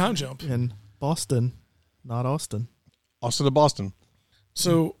you get the time jump. In Boston, not Austin. Austin to Boston.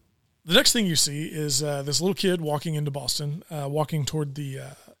 So the next thing you see is this little kid walking into Boston, walking toward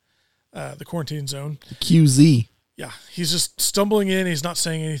the quarantine zone. The QZ. Yeah, he's just stumbling in. He's not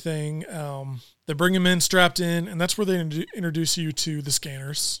saying anything. They bring him in, strapped in, and that's where they introduce you to the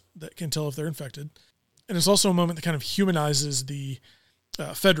scanners that can tell if they're infected. And it's also a moment that kind of humanizes the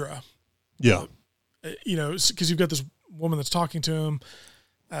Fedra. Yeah. Because you've got this woman that's talking to him,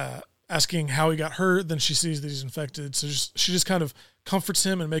 asking how he got hurt. Then she sees that he's infected. So she just kind of comforts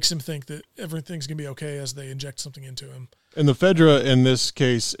him and makes him think that everything's going to be okay as they inject something into him. And the Fedra in this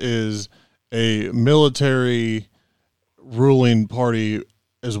case is a military ruling party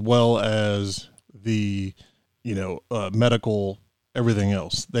as well as the, medical, everything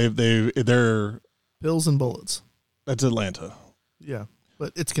else. They're pills and bullets. That's Atlanta. Yeah.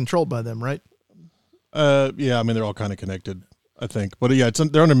 But it's controlled by them, right? Yeah, I mean, they're all kind of connected, I think. But yeah,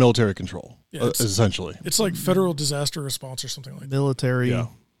 they're under military control, essentially. It's like federal disaster response or something like that. Military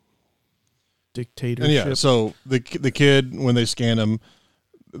dictatorship. And so the kid, when they scan him,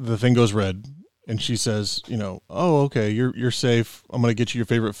 the thing goes red, and she says, oh, okay, you're safe. I'm going to get you your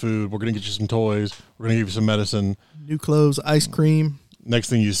favorite food. We're going to get you some toys. We're going to give you some medicine. New clothes, ice cream. Next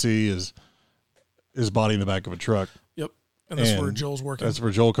thing you see is his body in the back of a truck. Yep. And that's where Joel's working. That's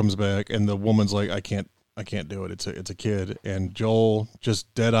where Joel comes back, and the woman's like, I can't do it. It's a kid. And Joel,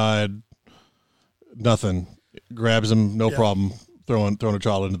 just dead-eyed, nothing, grabs him, no problem, throwing a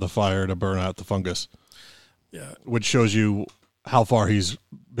child into the fire to burn out the fungus. Yeah. Which shows you how far he's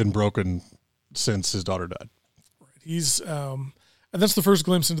been broken since his daughter died. Right. He's and that's the first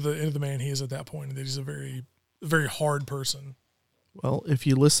glimpse into the man he is at that point, and that he's a very, very hard person. Well, if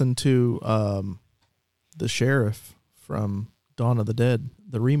you listen to the sheriff from Dawn of the Dead,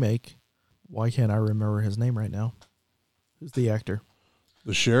 the remake, why can't I remember his name right now? Who's the actor?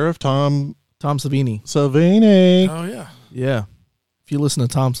 The sheriff, Tom Savini. Savini. Oh yeah. Yeah. If you listen to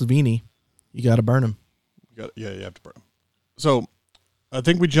Tom Savini, you got to burn him. You have to burn him. So, I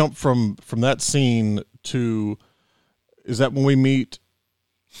think we jump from that scene to, is that when we meet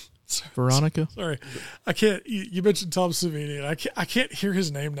Veronica? Sorry, I can't. You mentioned Tom Savini, and I can't hear his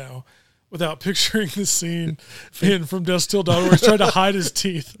name now without picturing the scene in From Dusk Till Dawn where he's trying to hide his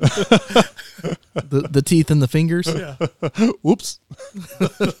teeth. the teeth and the fingers. Yeah. Whoops.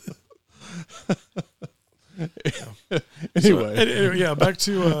 Anyway, back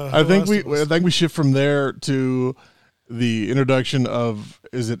to. I think we shift from there to the introduction of,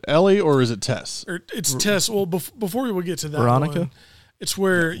 is it Ellie or is it Tess? It's Tess. Well, before we get to that, Veronica. It's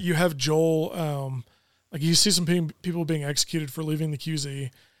where you have Joel, like you see some people being executed for leaving the QZ,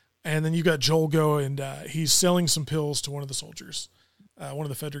 and then you got Joel go and he's selling some pills to one of the soldiers, one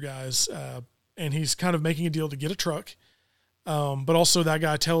of the Fedra guys, and he's kind of making a deal to get a truck, but also that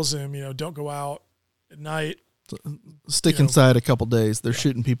guy tells him, don't go out at night. Stick inside a couple days. They're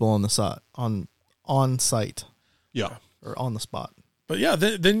shooting people on the site, on site. Yeah, or on the spot. But yeah,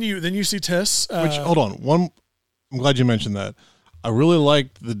 then you see Tess. Which, hold on, I'm glad you mentioned that. I really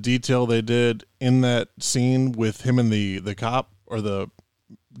liked the detail they did in that scene with him and the cop or the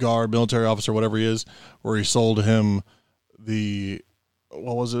guard, military officer, whatever he is, where he sold him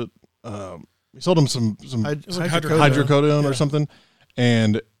what was it? He sold him some hydrocodone or something.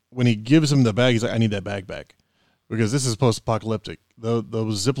 And when he gives him the bag, he's like, I need that bag back. Because this is post-apocalyptic.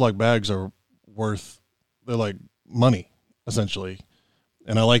 Those Ziploc bags are they're like money, essentially.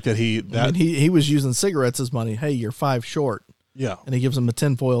 And I like that he was using cigarettes as money. Hey, you're 5 short. Yeah. And he gives him a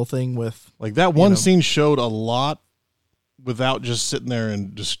tinfoil thing with... Like that one scene showed a lot without just sitting there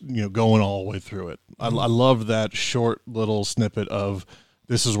and just, going all the way through it. Mm-hmm. I love that short little snippet of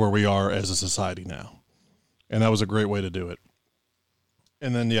this is where we are as a society now. And that was a great way to do it.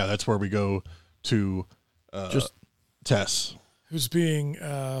 And then, that's where we go to just Tess. Who's being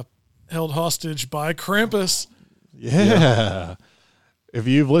held hostage by Krampus. Yeah. If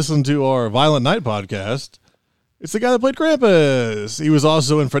you've listened to our Violent Night podcast, It's the guy that played Krampus. He was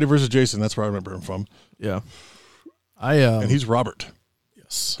also in Freddy vs. Jason. That's where I remember him from. Yeah. And he's Robert.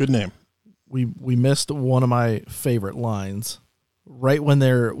 Yes. Good name. We missed one of my favorite lines. Right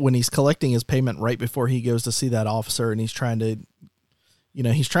when he's collecting his payment right before he goes to see that officer, and he's trying to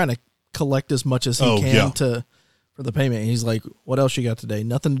collect as much as he can for the payment. And he's like, "What else you got today?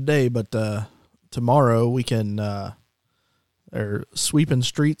 Nothing today, but tomorrow we can or sweeping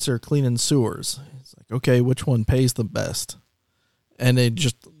streets or cleaning sewers." He's like, "Okay, which one pays the best?" And it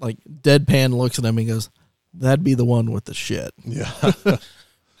just like deadpan looks at him and goes, "That'd be the one with the shit." Yeah.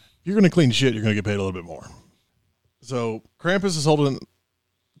 If you're going to clean shit, you're going to get paid a little bit more. So Krampus is holding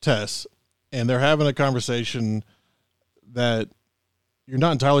Tess, and they're having a conversation that you're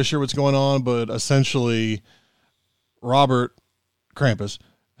not entirely sure what's going on, but essentially Robert Krampus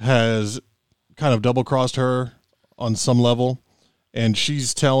has kind of double-crossed her on some level, and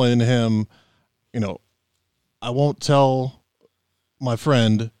she's telling him, I won't tell my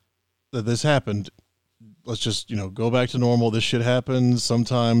friend that this happened. Let's just, go back to normal. This shit happens.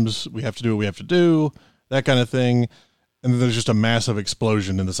 Sometimes we have to do what we have to do, that kind of thing. And then there's just a massive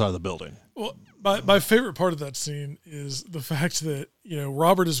explosion in the side of the building. Well, my favorite part of that scene is the fact that,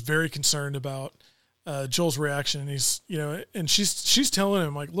 Robert is very concerned about Joel's reaction. And he's, and she's telling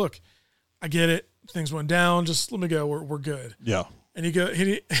him, like, look, I get it. Things went down. Just let me go. We're good. Yeah. And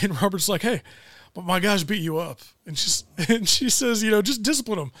and Robert's like, hey, but my guys beat you up. And she says, just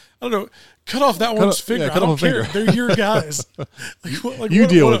discipline them. I don't know. Cut off that one's finger. I don't care. They're your guys. You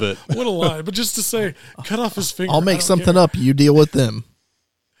deal with it. What a lie. But just to say, cut off his finger. I'll make something up. You deal with them.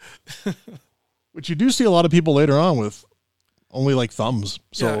 Which you do see a lot of people later on with only like thumbs.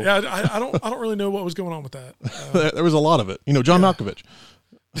 So yeah, I don't really know what was going on with that. There was a lot of it. John Malkovich.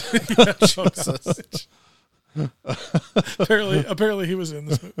 Yeah, John Malkovich. apparently he was in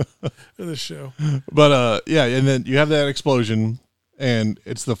this show. But and then you have that explosion, and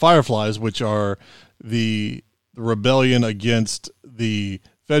it's the Fireflies, which are the rebellion against the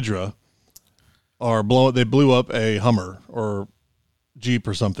Fedra, they blew up a Hummer or Jeep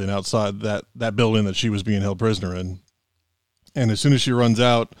or something outside that building that she was being held prisoner in. And as soon as she runs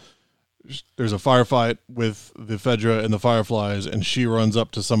out, there's a firefight with the Fedra and the Fireflies, and she runs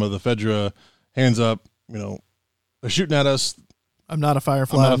up to some of the Fedra, hands up, they're shooting at us. I'm not a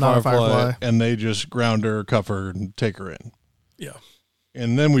Firefly. I'm not a Firefly. And they just ground her, cuff her, and take her in. Yeah.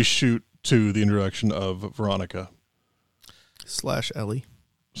 And then we shoot to the introduction of Veronica. / Ellie.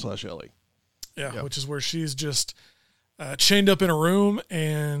 Yeah, which is where she's just chained up in a room,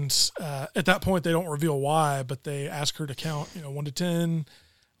 and at that point they don't reveal why, but they ask her to count, 1 to 10.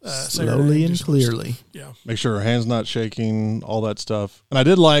 Slowly and clearly. Yeah. Make sure her hand's not shaking, all that stuff. And I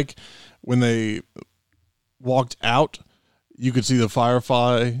did like when they walked out, you could see the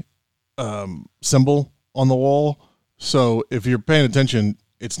Firefly symbol on the wall. So if you're paying attention,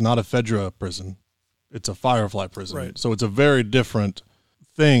 it's not a Fedra prison. It's a Firefly prison. Right. So it's a very different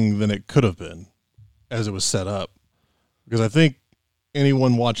thing than it could have been as it was set up. Because I think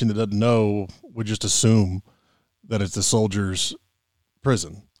anyone watching that doesn't know would just assume that it's the soldiers'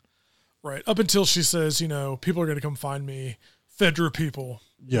 prison. Right. Up until she says, people are going to come find me. Fedra people.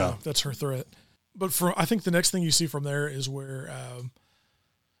 Yeah. That's her threat. But I think the next thing you see from there is where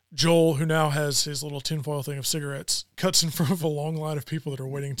Joel, who now has his little tinfoil thing of cigarettes, cuts in front of a long line of people that are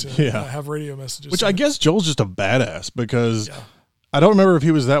waiting to have radio messages. Which I guess Joel's just a badass because I don't remember if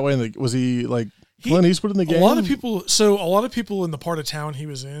he was that way. Was he like Clint Eastwood in the game? A lot of people in the part of town he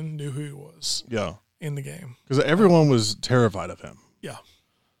was in knew who he was. Yeah. In the game. Because everyone was terrified of him. Yeah.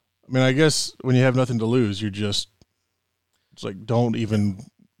 I mean, I guess when you have nothing to lose, it's like, don't even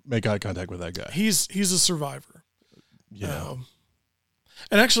make eye contact with that guy. He's a survivor. Yeah.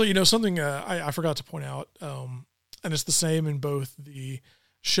 And actually, something I forgot to point out, and it's the same in both the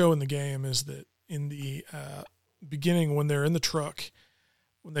show and the game, is that in the beginning, when they're in the truck,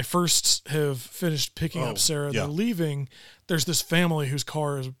 when they first have finished picking up Sarah, they're leaving, there's this family whose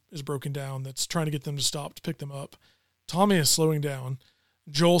car is broken down that's trying to get them to stop to pick them up. Tommy is slowing down.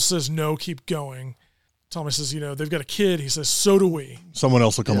 Joel says, no, keep going. Tommy says, they've got a kid. He says, so do we. Someone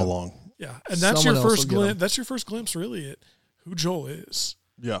else will come along. Yeah. And that's your first glimpse. That's your first glimpse, really, at who Joel is.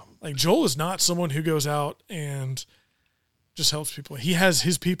 Yeah. Like, Joel is not someone who goes out and just helps people. He has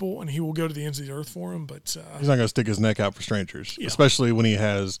his people, and he will go to the ends of the earth for them, but he's not going to stick his neck out for strangers, especially when he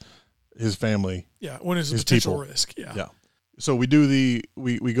has his family. Yeah, when it's a potential risk. Yeah. Yeah. So we do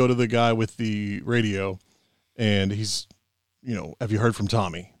we go to the guy with the radio, and he's, have you heard from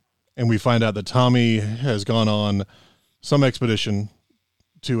Tommy? And we find out that Tommy has gone on some expedition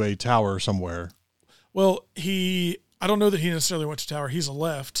to a tower somewhere. Well, I don't know that he necessarily went to tower. He's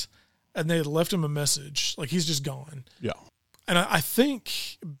left. and they had left him a message. Like, he's just gone. Yeah. And I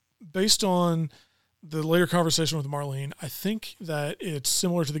think, based on the later conversation with Marlene, I think that it's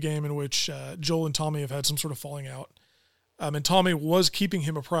similar to the game in which Joel and Tommy have had some sort of falling out. And Tommy was keeping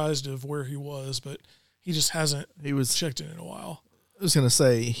him apprised of where he was, but he just hasn't checked in a while. I was going to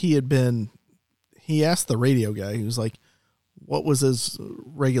say, he asked the radio guy, he was like, what was his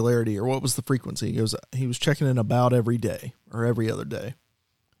regularity or what was the frequency? He goes, he was checking in about every day or every other day.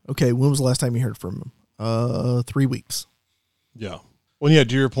 Okay, when was the last time you heard from him? 3 weeks. Yeah. Well, yeah,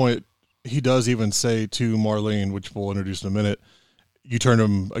 to your point, he does even say to Marlene, which we'll introduce in a minute, you turned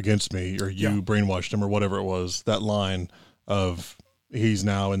him against me or you brainwashed him or whatever it was, that line of he's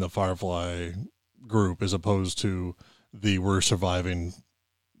now in the Firefly group as opposed to the we're surviving,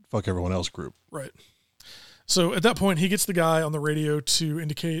 fuck everyone else group. Right. So at that point, he gets the guy on the radio to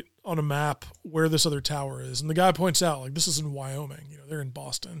indicate on a map where this other tower is. And the guy points out, like, this is in Wyoming. You know, they're in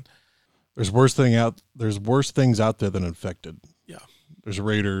Boston. There's worse things out there than infected. Yeah. There's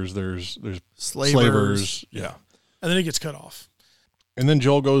raiders, there's slavers. Yeah. And then he gets cut off. And then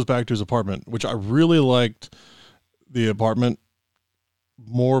Joel goes back to his apartment, which I really liked the apartment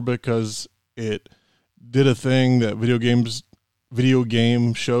more because it did a thing that video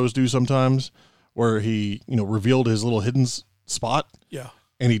game shows do sometimes, where he, revealed his little hidden spot. Yeah.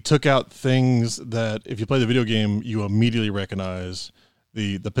 And he took out things that if you play the video game, you immediately recognize.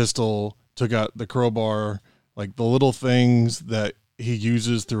 The pistol, took out the crowbar, like the little things that he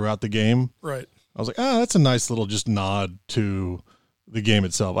uses throughout the game. Right. I was like, that's a nice little just nod to the game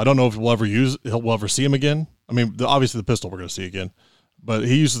itself. I don't know if we'll ever see him again. I mean, obviously the pistol we're going to see again, but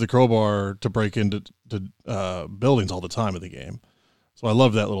he uses the crowbar to break into buildings all the time in the game. So I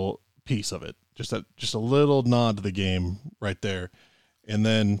love that little piece of it. Just a little nod to the game right there. And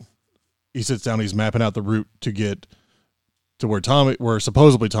then he sits down, he's mapping out the route to get to where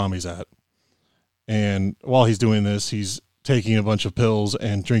supposedly Tommy's at. And while he's doing this, he's taking a bunch of pills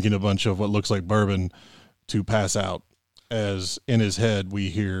and drinking a bunch of what looks like bourbon to pass out. As in his head, we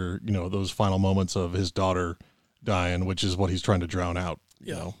hear, those final moments of his daughter dying, which is what he's trying to drown out.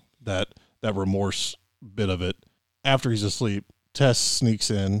 That remorse bit of it. After he's asleep, Tess sneaks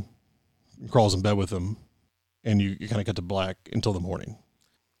in, crawls in bed with him, and you kind of cut to black until the morning.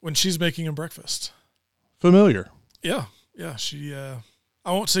 When she's making him breakfast. Familiar. Yeah. Yeah. She,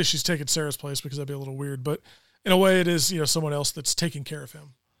 I won't say she's taking Sarah's place because that'd be a little weird, but in a way it is, someone else that's taking care of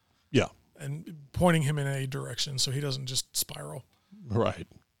him. Yeah. And pointing him in a direction so he doesn't just spiral. Right.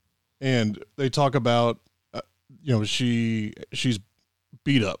 And they talk about, she's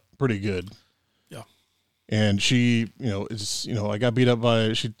beat up pretty good. Yeah. And she, I got beat up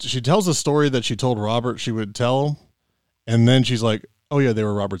by, she tells a story that she told Robert she would tell. And then she's like, oh yeah, they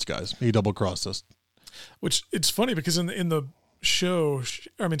were Robert's guys. He double-crossed us. Which it's funny because in the show,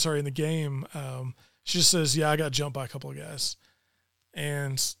 in the game, she just says, yeah, I got jumped by a couple of guys.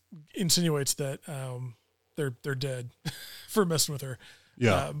 And insinuates that they're dead for messing with her.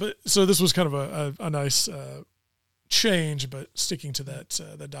 Yeah. But so this was kind of a nice change, but sticking to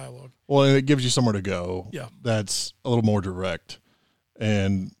that dialogue. Well, and it gives you somewhere to go. Yeah. That's a little more direct.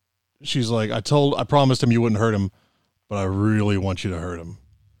 And she's like, I promised him you wouldn't hurt him, but I really want you to hurt him.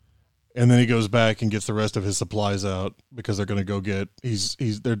 And then he goes back and gets the rest of his supplies out because they're going to go get,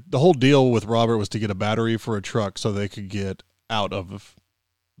 the whole deal with Robert was to get a battery for a truck so they could get out of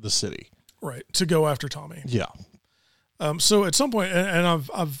the city. Right. To go after Tommy. Yeah. So at some point, and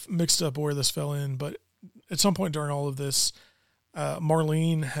I've mixed up where this fell in, but at some point during all of this,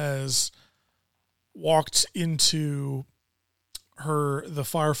 Marlene has walked into the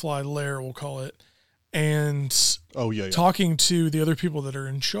Firefly lair, we'll call it, and talking to the other people that are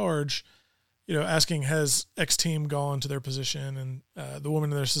in charge, asking, has X team gone to their position? And the woman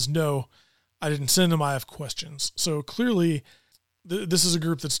there says, no, I didn't send them. I have questions. So clearly this is a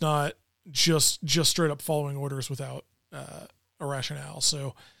group that's not just straight up following orders without a rationale.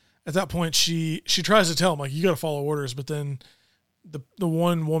 So at that point, she tries to tell him, like, you got to follow orders. But then the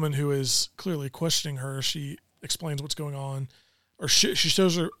one woman who is clearly questioning her, she explains what's going on, or she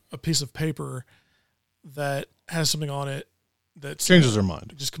shows her a piece of paper that has something on it that changes her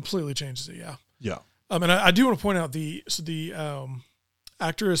mind. Just completely changes it. Yeah. Yeah. And I do want to point out the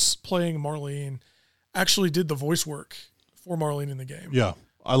actress playing Marlene actually did the voice work for Marlene in the game. Yeah.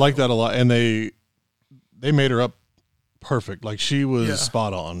 I like that a lot. And they made her up perfect. Like, she was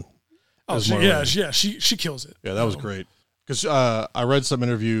spot on. Oh, she kills it. Yeah, that was great. Because I read some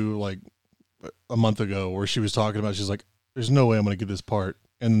interview like a month ago where she was talking about, she's like, there's no way I'm going to get this part.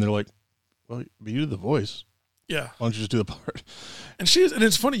 And they're like, well, but you did the voice. Yeah. Why don't you just do the part? And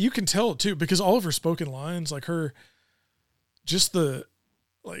it's funny, you can tell too, because all of her spoken lines, like just the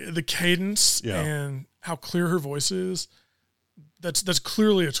like the cadence and how clear her voice is. That's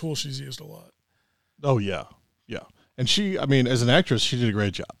clearly a tool she's used a lot. Oh yeah. And she, I mean, as an actress, she did a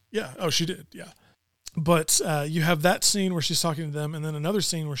great job. Yeah. Oh, she did. Yeah. But you have that scene where she's talking to them, and then another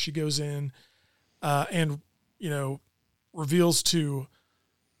scene where she goes in and, reveals to,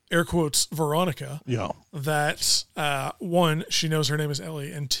 air quotes, Veronica that, one, she knows her name is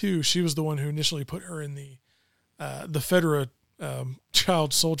Ellie, and two, she was the one who initially put her in the Fedra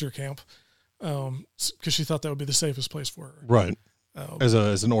child soldier camp because she thought that would be the safest place for her. Right.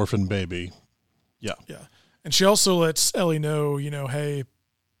 As an orphan baby. Yeah. Yeah. And she also lets Ellie know, hey,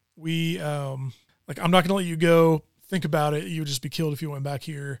 we, I'm not going to let you go. Think about it. You would just be killed if you went back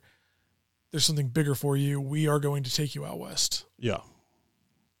here. There's something bigger for you. We are going to take you out west. Yeah.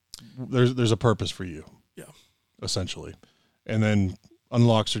 There's a purpose for you. Yeah. Essentially. And then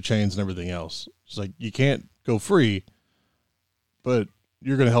unlocks her chains and everything else. It's like, you can't go free, but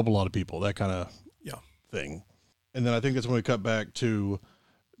you're going to help a lot of people. That kind of thing. And then I think that's when we cut back to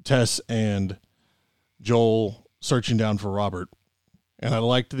Tess and Joel searching down for Robert. And I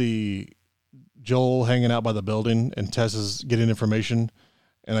liked the Joel hanging out by the building and Tess is getting information.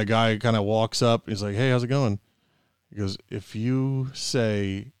 And a guy kind of walks up. He's like, hey, how's it going? He goes, if you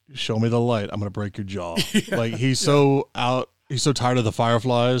say, show me the light, I'm going to break your jaw. Like he's so tired of the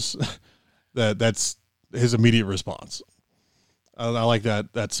Fireflies that's his immediate response. I like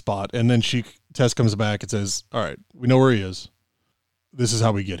that spot. And then Tess comes back and says, all right, we know where he is. This is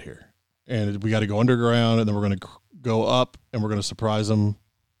how we get here. And we got to go underground, and then we're going to go up, and we're going to surprise them,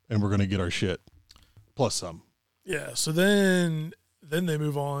 and we're going to get our shit. Plus some. Yeah, so then they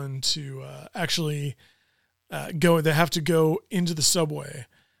move on to actually go. They have to go into the subway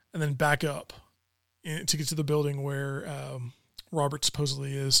and then back up to get to the building where Robert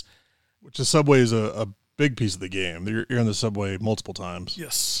supposedly is. Which the subway is a big piece of the game. You're in the subway multiple times.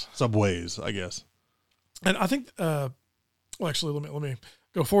 Yes. Subways, I guess. And I think, actually, let me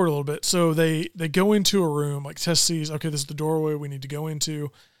go forward a little bit. So they go into a room, like Tess sees, okay, this is the doorway we need to go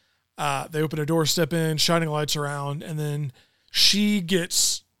into. They open a door, step in, shining lights around, and then she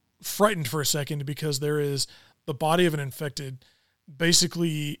gets frightened for a second because there is the body of an infected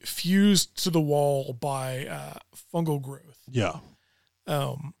basically fused to the wall by fungal growth. Yeah.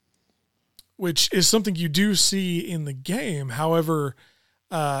 Which is something you do see in the game. However,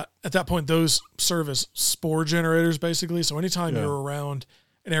 at that point, those serve as spore generators, basically. So anytime you're around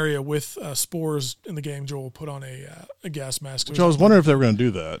an area with spores in the game, Joel will put on a gas mask. Which I was wondering if they were going to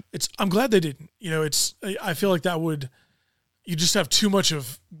do that. I'm glad they didn't. I feel like that would, you just have too much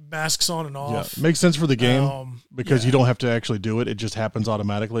of masks on and off. Yeah, it makes sense for the game because you don't have to actually do it. It just happens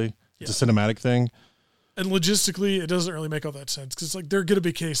automatically. It's a cinematic thing. And logistically, it doesn't really make all that sense because there are going to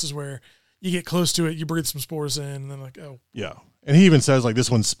be cases where you get close to it, you breathe some spores in, and then oh. Yeah. And he even says, this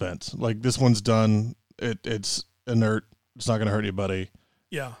one's spent. This one's done. It's inert. It's not going to hurt anybody.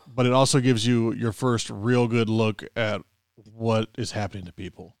 Yeah. But it also gives you your first real good look at what is happening to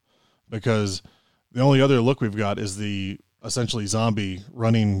people. Because the only other look we've got is the essentially zombie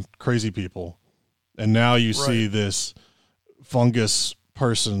running crazy people. And now you see this fungus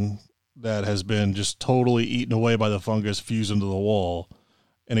person that has been just totally eaten away by the fungus, fused into the wall.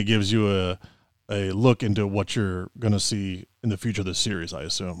 And it gives you a look into what you're going to see in the future of this series, I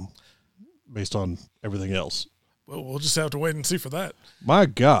assume, based on everything else. Well, we'll just have to wait and see for that. My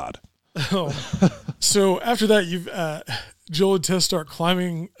God. So after that, Joel and Tess start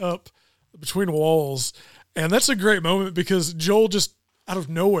climbing up between walls. And that's a great moment because Joel just out of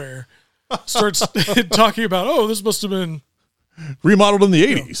nowhere starts talking about, this must have been remodeled in the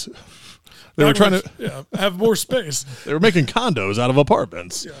 80s. They were trying to have more space. They were making condos out of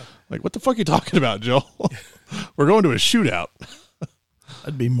apartments. Yeah. Like, what the fuck are you talking about, Joel? We're going to a shootout.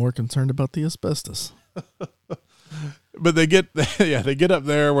 I'd be more concerned about the asbestos. But they get up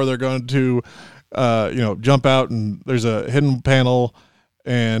there where they're going to, jump out, and there's a hidden panel,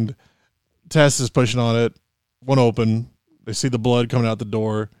 and Tess is pushing on it. One open. They see the blood coming out the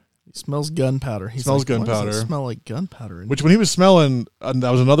door. He smells gunpowder. He smells gunpowder. Why does it smell like gunpowder? Which, when he was smelling, that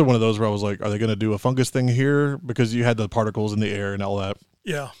was another one of those where I was like, are they going to do a fungus thing here? Because you had the particles in the air and all that.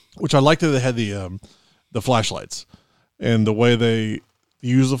 Yeah. Which I liked that they had the flashlights. And the way they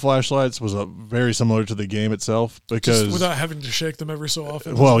use the flashlights was very similar to the game itself. Because just without having to shake them every so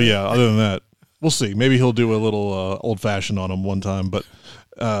often. Well, yeah, other than that. We'll see. Maybe he'll do a little old-fashioned on them one time. But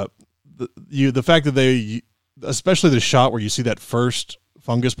the fact that they, especially the shot where you see that first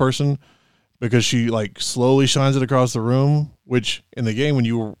fungus person, because she slowly shines it across the room, which in the game when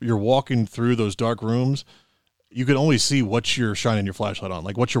you're walking through those dark rooms, you can only see what you're shining your flashlight on,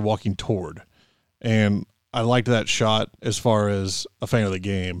 what you're walking toward. And I liked that shot as far as a fan of the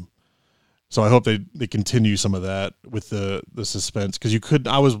game. So I hope they continue some of that with the suspense, because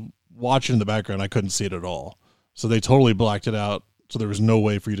I was watching in the background, I couldn't see it at all. So they totally blacked it out, so there was no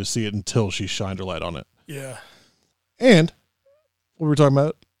way for you to see it until she shined her light on it. Yeah. And what we were talking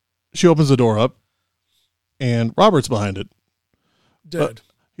about, she opens the door up, and Robert's behind it. Dead.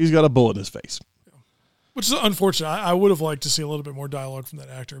 He's got a bullet in his face. Which is unfortunate. I would have liked to see a little bit more dialogue from that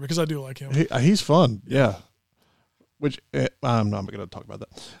actor, because I do like him. He's fun, yeah. Which I'm not going to talk about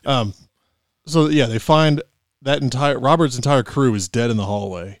that. So yeah, they find Robert's entire crew is dead in the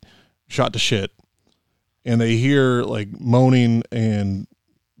hallway, shot to shit, and they hear like moaning and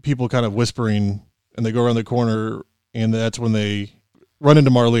people kind of whispering, and they go around the corner, and that's when they run into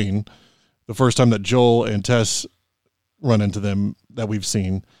Marlene, the first time that Joel and Tess run into them that we've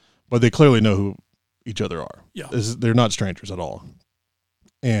seen, but they clearly know who each other are. Yeah, they're not strangers at all.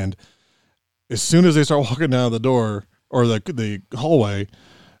 And as soon as they start walking down the door or the hallway,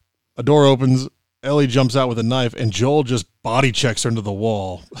 a door opens, Ellie jumps out with a knife, and Joel just body checks her into the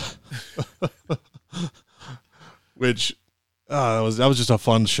wall. Which that was just a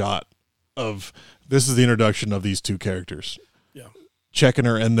fun shot of, this is the introduction of these two characters. Yeah. Checking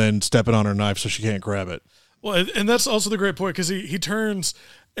her and then stepping on her knife so she can't grab it. Well, and that's also the great point, because he turns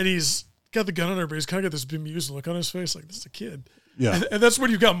and he's got the gun on her, but he's kind of got this bemused look on his face, like, this is a kid. Yeah. And that's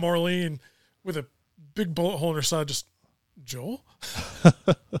when you've got Marlene with a big bullet hole in her side, just, Joel?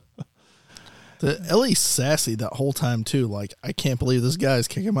 Ellie's sassy that whole time too. Like, I can't believe this guy's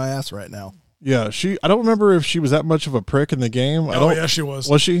kicking my ass right now. Yeah, I don't remember if she was that much of a prick in the game. Yeah, she was.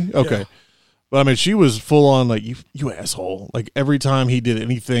 Was she? Okay. Yeah. But I mean, she was full on like, you asshole. Like, every time he did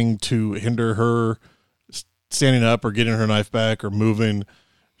anything to hinder her standing up or getting her knife back or moving,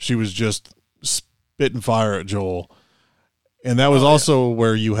 she was just spitting fire at Joel. And that was also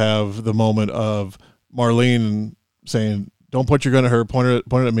where you have the moment of Marlene saying, "Don't point your gun at her, point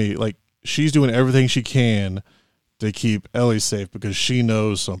it at me." Like, she's doing everything she can to keep Ellie safe because she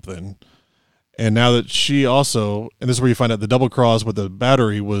knows something. And now that she also, and this is where you find out the double cross with the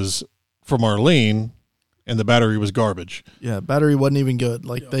battery was for Marlene, and the battery was garbage. Yeah, battery wasn't even good.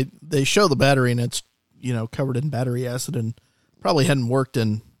 Like, they show the battery and it's, covered in battery acid and probably hadn't worked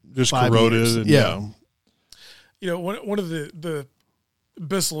in just 5 corroded. years. And, yeah. One of the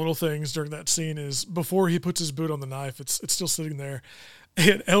best little things during that scene is before he puts his boot on the knife, it's still sitting there,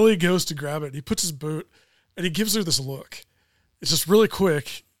 and Ellie goes to grab it. He puts his boot, and he gives her this look. It's just really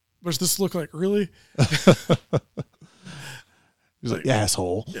quick, but it's this look like, really? He's like,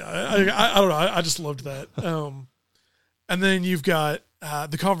 asshole. Yeah, I don't know. I just loved that. And then you've got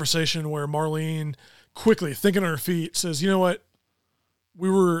the conversation where Marlene, quickly thinking on her feet, says, "You know what?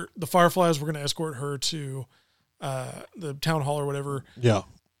 The Fireflies were going to escort her to the town hall or whatever. Yeah.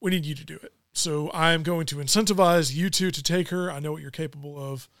 We need you to do it. So I'm going to incentivize you two to take her. I know what you're capable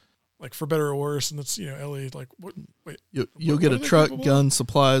of, like, for better or worse." And that's, Ellie, like, what? Wait, you'll get a truck, gun,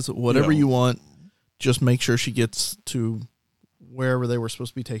 supplies, whatever you want. Just make sure she gets to wherever they were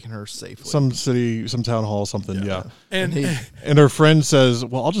supposed to be taking her safely. Some city, some town hall, something. Yeah. And her friend says,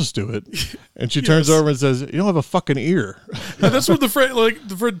 "Well, I'll just do it." And she turns over and says, "You don't have a fucking ear." And that's when the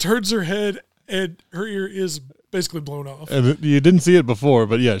friend turns her head and her ear is basically blown off. And you didn't see it before,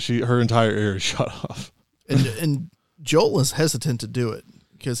 but yeah, her entire ear is shot off. And Joel is hesitant to do it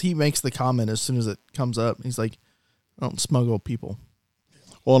because he makes the comment as soon as it comes up. He's like, "I don't smuggle people."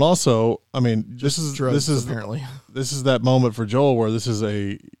 Well, and also, I mean, this is apparently this is that moment for Joel where this is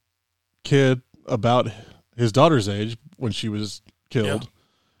a kid about his daughter's age when she was killed. Yeah.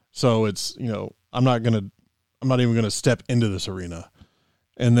 So it's, I'm not even gonna step into this arena.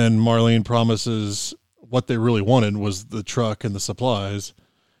 And then Marlene promises what they really wanted was the truck and the supplies.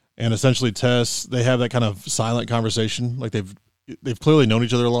 And essentially Tess, they have that kind of silent conversation. Like they've clearly known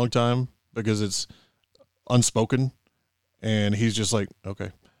each other a long time because it's unspoken. And he's just like,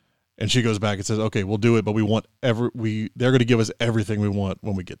 "Okay." And she goes back and says, "Okay, we'll do it, but they're going to give us everything we want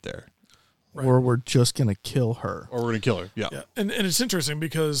when we get there." Right. Or we're just going to kill her. Or we're going to kill her. Yeah. And it's interesting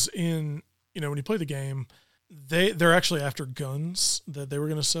because when you play the game, they're actually after guns that they were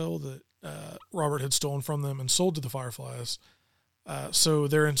going to sell that Robert had stolen from them and sold to the Fireflies. So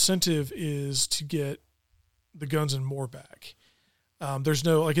their incentive is to get the guns and more back. There's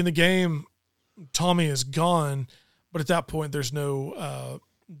no, like in the game, Tommy is gone, but at that point, there's no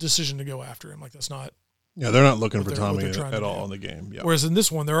decision to go after him. Like, that's not. Yeah, they're not looking for Tommy at all in the game. Yeah. Whereas in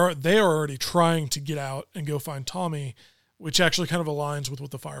this one, they are already trying to get out and go find Tommy, which actually kind of aligns with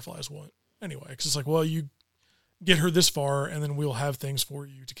what the Fireflies want anyway. Because it's like, well, you get her this far, and then we'll have things for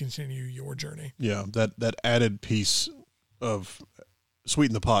you to continue your journey. Yeah, that added piece of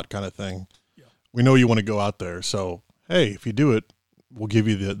sweeten the pot kind of thing we know you want to go out there. So, hey, if you do it, we'll give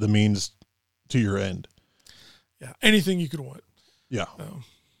you the means to your end. Yeah, anything you could want. Yeah,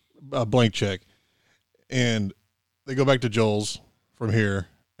 a blank check. And they go back to Joel's from here.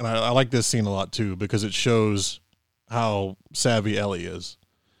 And I like this scene a lot, too, because it shows how savvy Ellie is.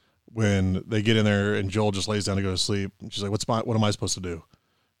 When they get in there and Joel just lays down to go to sleep. And she's like, what am I supposed to do?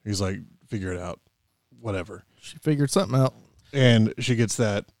 He's like, figure it out. Whatever. She figured something out. And she gets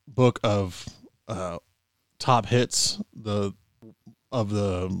that book of top hits of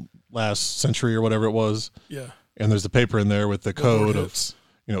the last century or whatever it was. Yeah. And there's the paper in there with the code of,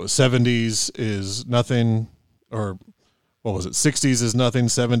 70s is nothing, or what was it? 60s is nothing.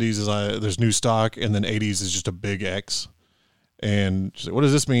 70s is there's new stock, and then 80s is just a big X. And she's like, what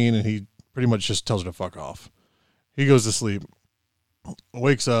does this mean? And he pretty much just tells her to fuck off. He goes to sleep,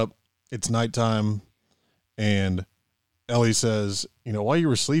 wakes up, it's nighttime, and Ellie says, while you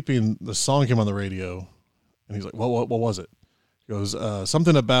were sleeping, the song came on the radio. And he's like, what was it? He goes,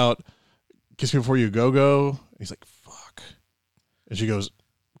 something about Kiss Me Before You Go-Go. And he's like, fuck. And she goes,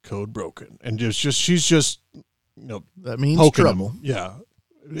 code broken. And she's just, that means trouble. Him. Yeah.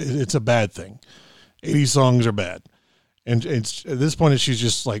 It's a bad thing. 80s songs are bad. And it's at this point, she's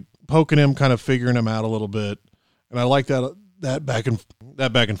just like poking him, kind of figuring him out a little bit. And I like that back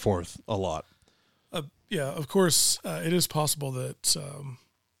and forth a lot. Yeah, of course, it is possible that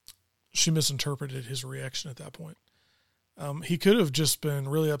she misinterpreted his reaction at that point. He could have just been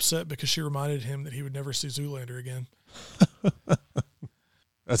really upset because she reminded him that he would never see Zoolander again.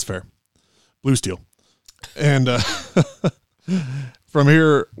 That's fair. Blue Steel. And from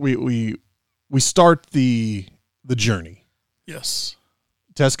here, we start the journey. Yes.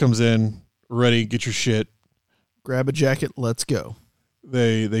 Tess comes in, ready, get your shit. Grab a jacket, let's go.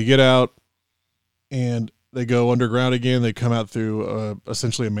 They get out, and they go underground again. They come out through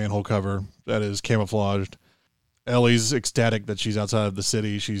essentially a manhole cover that is camouflaged. Ellie's ecstatic that she's outside of the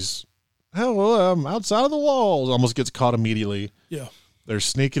city. She's, I'm outside of the walls. Almost gets caught immediately. Yeah. They're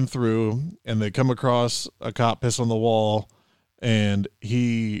sneaking through, and they come across a cop pissed on the wall, and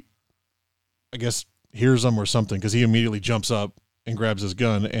he, I guess, hears them or something, because he immediately jumps up and grabs his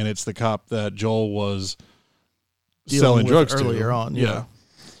gun, and it's the cop that Joel was selling drugs earlier to. on. Yeah.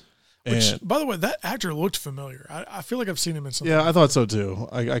 Which, by the way, that actor looked familiar. I feel like I've seen him in something. Yeah, I thought so too.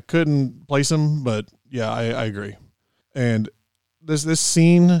 I couldn't place him, but yeah, I agree. And this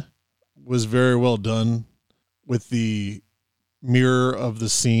scene was very well done with the mirror of the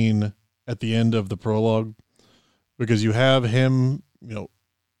scene at the end of the prologue, because you have him,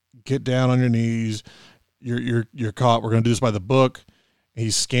 get down on your knees. You're caught. We're going to do this by the book.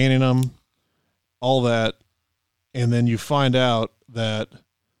 He's scanning them, all that. And then you find out that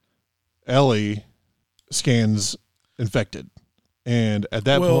Ellie scans infected. And at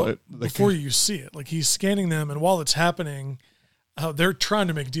that point, before you see it, like he's scanning them, and while it's happening, they're trying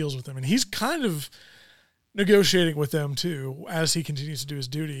to make deals with him, and he's kind of negotiating with them too as he continues to do his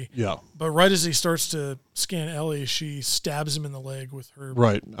duty. Yeah. But right as he starts to scan Ellie, she stabs him in the leg with her.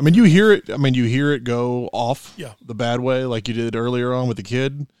 Right. I mean, you hear it go off Yeah. the bad way, like you did earlier on with the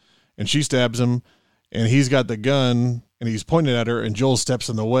kid, and she stabs him, and he's got the gun, and he's pointing at her, and Joel steps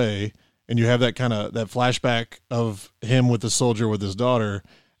in the way, and you have that flashback of him with the soldier with his daughter,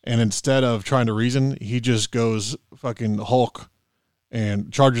 and instead of trying to reason, he just goes fucking Hulk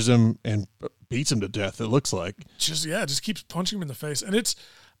and charges him and beats him to death. It looks like just keeps punching him in the face, and it's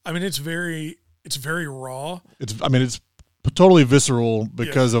very raw. It's totally visceral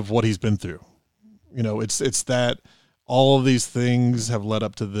because of what he's been through. It's that all of these things have led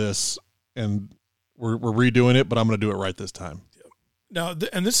up to this, and we're redoing it, but I'm going to do it right this time. Now,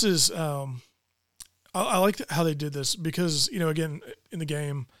 and this is, I like how they did this because, again, in the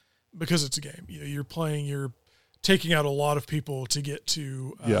game, because it's a game, you're taking out a lot of people to get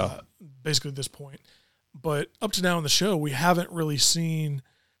to basically this point. But up to now in the show, we haven't really seen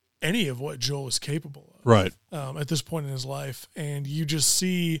any of what Joel is capable of. Right. At this point in his life. And you just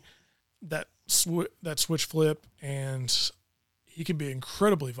see that switch flip, and he can be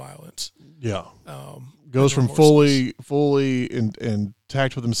incredibly violent. Yeah. Goes from fully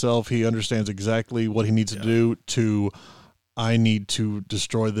intact with himself. He understands exactly what he needs to do to, I need to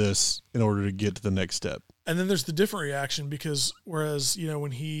destroy this in order to get to the next step. And then there's the different reaction, because whereas,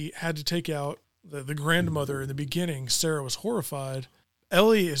 when he had to take out the grandmother in the beginning, Sarah was horrified.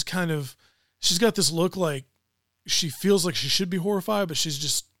 Ellie is she's got this look like she feels like she should be horrified, but she's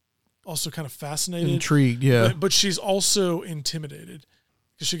just also kind of fascinated. Intrigued, yeah. But she's also intimidated,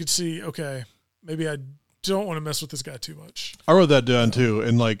 because she could see, okay, maybe I don't want to mess with this guy too much. I wrote that down too.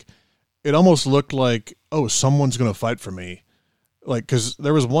 And it almost looked like, oh, someone's going to fight for me. Like, because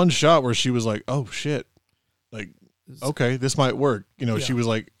there was one shot where she was like, "Oh shit, like, okay, this might work." You know, she was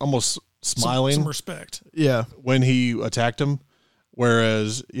like almost smiling, some respect. Yeah, when he attacked him.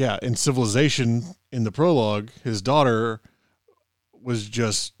 Whereas, in Civilization, in the prologue, his daughter was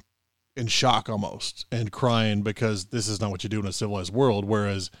just in shock almost and crying because this is not what you do in a civilized world.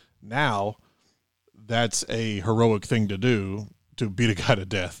 Whereas now, that's a heroic thing to do, to beat a guy to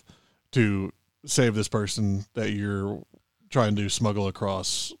death, to save this person that you're trying to smuggle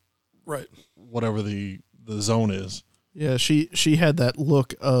across, right? Whatever the zone is. Yeah, she had that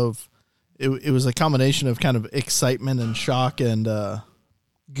look of it was a combination of kind of excitement and shock and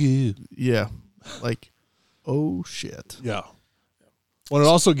like, oh shit. Yeah. Well, it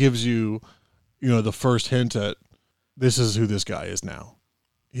also gives you, the first hint at this is who this guy is now.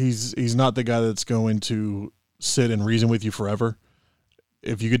 He's not the guy that's going to sit and reason with you forever.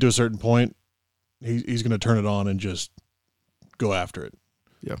 If you get to a certain point, he's going to turn it on and just go after it.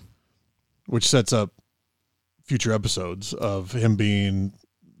 Yeah. Which sets up future episodes of him being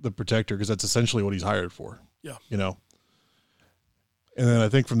the protector, because that's essentially what he's hired for. Yeah. And then I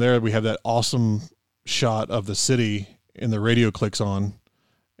think from there we have that awesome shot of the city and the radio clicks on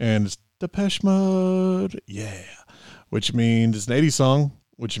and it's Depeche Mode. Yeah. Which means it's an 80s song,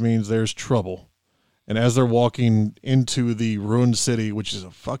 which means there's trouble. And as they're walking into the ruined city, which is a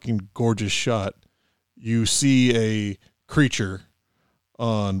fucking gorgeous shot, you see a creature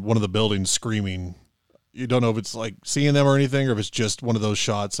on one of the buildings screaming. You don't know if it's like seeing them or anything, or if it's just one of those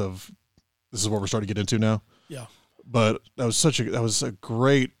shots of this is what we're starting to get into now. Yeah. But that was a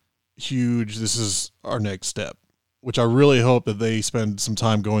great, huge, this is our next step, which I really hope that they spend some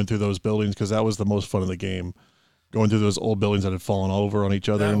time going through those buildings, because that was the most fun of the game, going through those old buildings that had fallen all over on each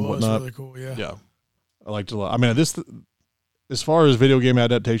other and whatnot. That was really cool, yeah. Yeah. I liked it a lot. I mean, this, as far as video game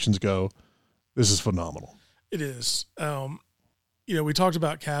adaptations go, this is phenomenal. It is. We talked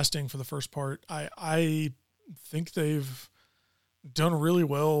about casting for the first part. I think they've done really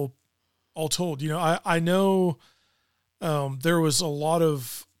well, all told. I know there was a lot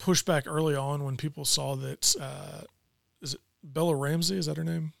of pushback early on when people saw that, is it Bella Ramsey? Is that her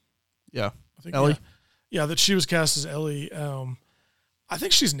name? Yeah. I think Ellie. Yeah, that she was cast as Ellie. I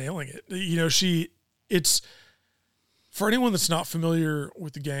think she's nailing it. It's for anyone that's not familiar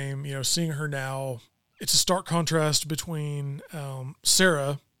with the game, seeing her now, it's a stark contrast between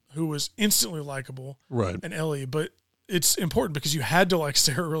Sarah, who was instantly likable, right, and Ellie. But it's important because you had to like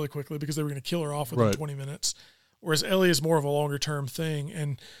Sarah really quickly because they were going to kill her off within 20 minutes. Whereas Ellie is more of a longer term thing.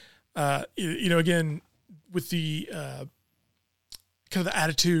 And, again, with the kind of the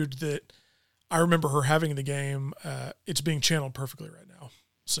attitude that I remember her having in the game, it's being channeled perfectly right now.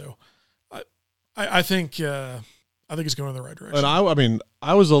 So I think it's going in the right direction. And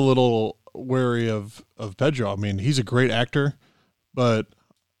I was a little wary of Pedro. I mean, he's a great actor, but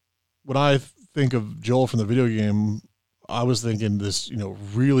when I think of Joel from the video game, I was thinking this,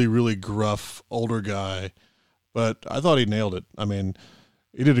 really, really gruff older guy, but I thought he nailed it. I mean,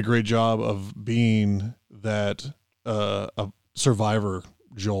 he did a great job of being that a survivor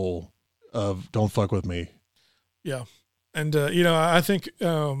Joel of "Don't fuck with me." Yeah, and I think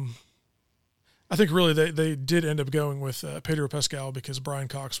really they did end up going with Pedro Pascal because Brian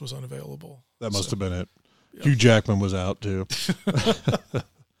Cox was unavailable. That must have been it. Yeah. Hugh Jackman was out too.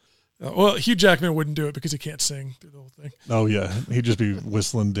 Well, Hugh Jackman wouldn't do it because he can't sing through the whole thing. Oh yeah, he'd just be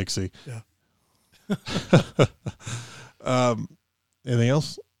whistling Dixie. Yeah. Anything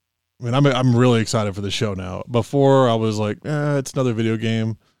else? I mean, I'm really excited for the show now. Before I was like, it's another video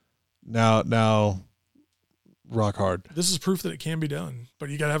game. Now, rock hard. This is proof that it can be done, but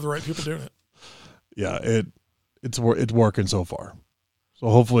you got to have the right people doing it. Yeah, it's working so far. So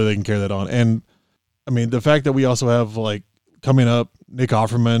hopefully they can carry that on. And I mean, the fact that we also have like coming up Nick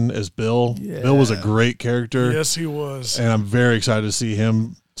Offerman as Bill. Yeah. Bill was a great character. Yes, he was. And I'm very excited to see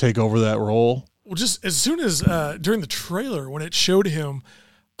him take over that role. Well, just as soon as during the trailer when it showed him,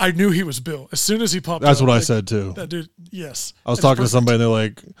 I knew he was Bill. As soon as he popped That's up, what I said too. That dude, yes. I was talking to somebody and they're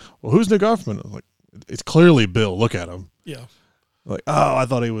like, well, who's Nick Offerman? I'm like, it's clearly Bill. Look at him. Yeah. Like, oh, I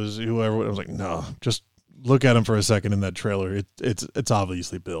thought he was whoever. I was like, no, just look at him for a second in that trailer. It's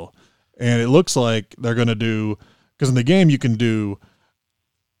obviously Bill. And it looks like they're going to do, because in the game you can do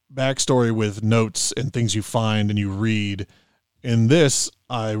backstory with notes and things you find and you read. In this,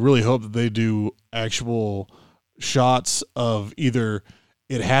 I really hope that they do actual shots of either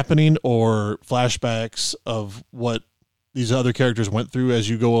it happening or flashbacks of what these other characters went through as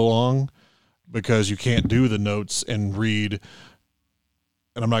you go along, because you can't do the notes and read.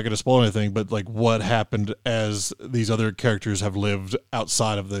 And I'm not going to spoil anything, but like what happened as these other characters have lived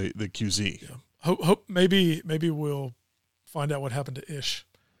outside of the QZ. Yeah. Hope maybe we'll find out what happened to Ish.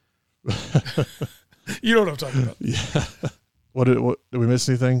 You know what I'm talking about. Yeah. What did we miss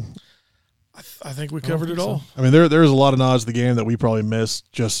anything? I think we covered it all. I mean, there's a lot of nods to the game that we probably missed.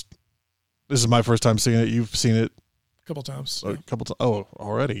 This is my first time seeing it. You've seen it a couple times. A couple times. Oh,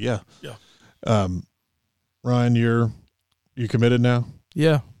 already, yeah. Yeah. Ryan, you committed now?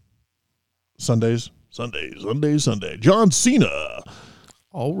 Yeah. Sunday. John Cena.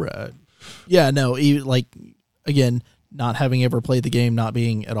 All right. Yeah, no, again, not having ever played the game, not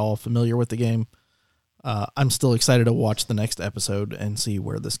being at all familiar with the game, I'm still excited to watch the next episode and see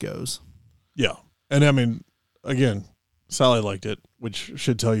where this goes. Yeah. And I mean, again, Sally liked it, which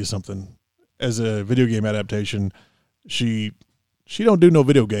should tell you something. As a video game adaptation, she don't do no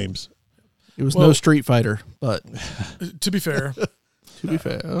video games. It was no Street Fighter, but to be fair,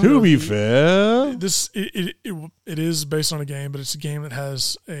 this it is based on a game, but it's a game that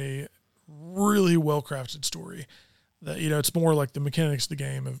has a really well crafted story. That it's more like the mechanics of the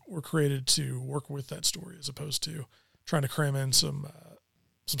game were created to work with that story as opposed to trying to cram in some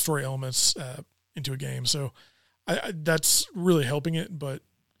story elements into a game. So that's really helping it. But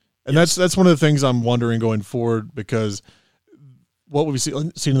that's one of the things I'm wondering going forward, because what we've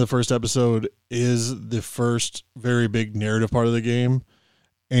seen in the first episode is the first very big narrative part of the game.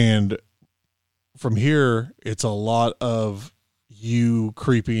 And from here, it's a lot of you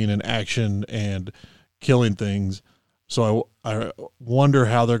creeping and action and killing things. So I wonder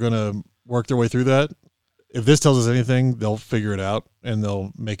how they're going to work their way through that. If this tells us anything, they'll figure it out and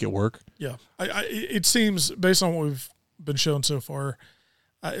they'll make it work. Yeah. It seems, based on what we've been shown so far,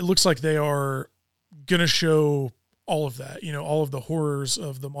 it looks like they are going to show all of that, all of the horrors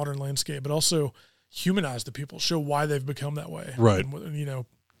of the modern landscape, but also humanize the people, show why they've become that way. Right. And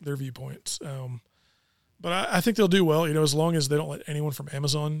their viewpoints. But I think they'll do well, as long as they don't let anyone from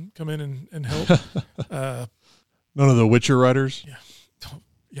Amazon come in and help. None of the Witcher writers.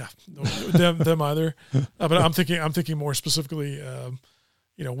 Yeah, them either. But I'm thinking more specifically,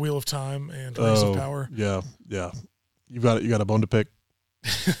 Wheel of Time and Rings of Power. Yeah. You got a bone to pick.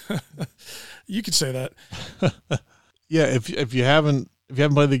 You could say that. Yeah, if you haven't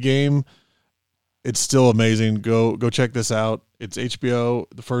played the game, it's still amazing. Go check this out. It's HBO.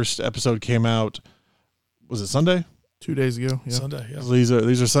 The first episode came out. Was it Sunday? 2 days ago. Yeah. Sunday. Yeah. These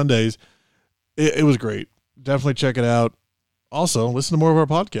are Sundays. It was great. Definitely check it out. Also, listen to more of our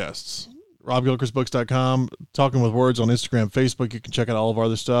podcasts. RobGilchristBooks.com, Talking with Words on Instagram, Facebook. You can check out all of our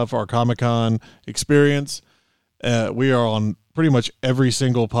other stuff, our Comic-Con experience. We are on pretty much every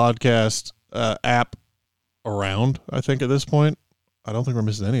single podcast app around, I think, at this point. I don't think we're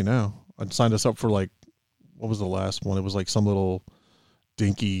missing any now. I signed us up for, what was the last one? It was some little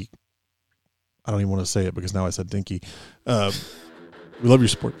dinky. I don't even want to say it because now I said dinky. We love your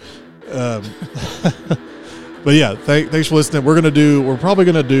support. But yeah, thanks for listening. We're probably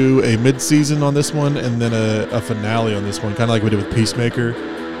gonna do a mid-season on this one and then a finale on this one, kind of like we did with Peacemaker,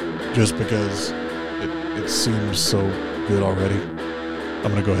 just because it seems so good already.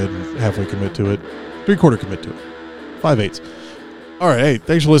 I'm gonna go ahead and halfway commit to it, 3/4 commit to it, 5/8. All right, hey,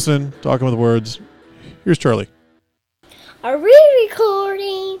 thanks for listening. Talking with Words. Here's Charlie. Are we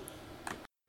recording?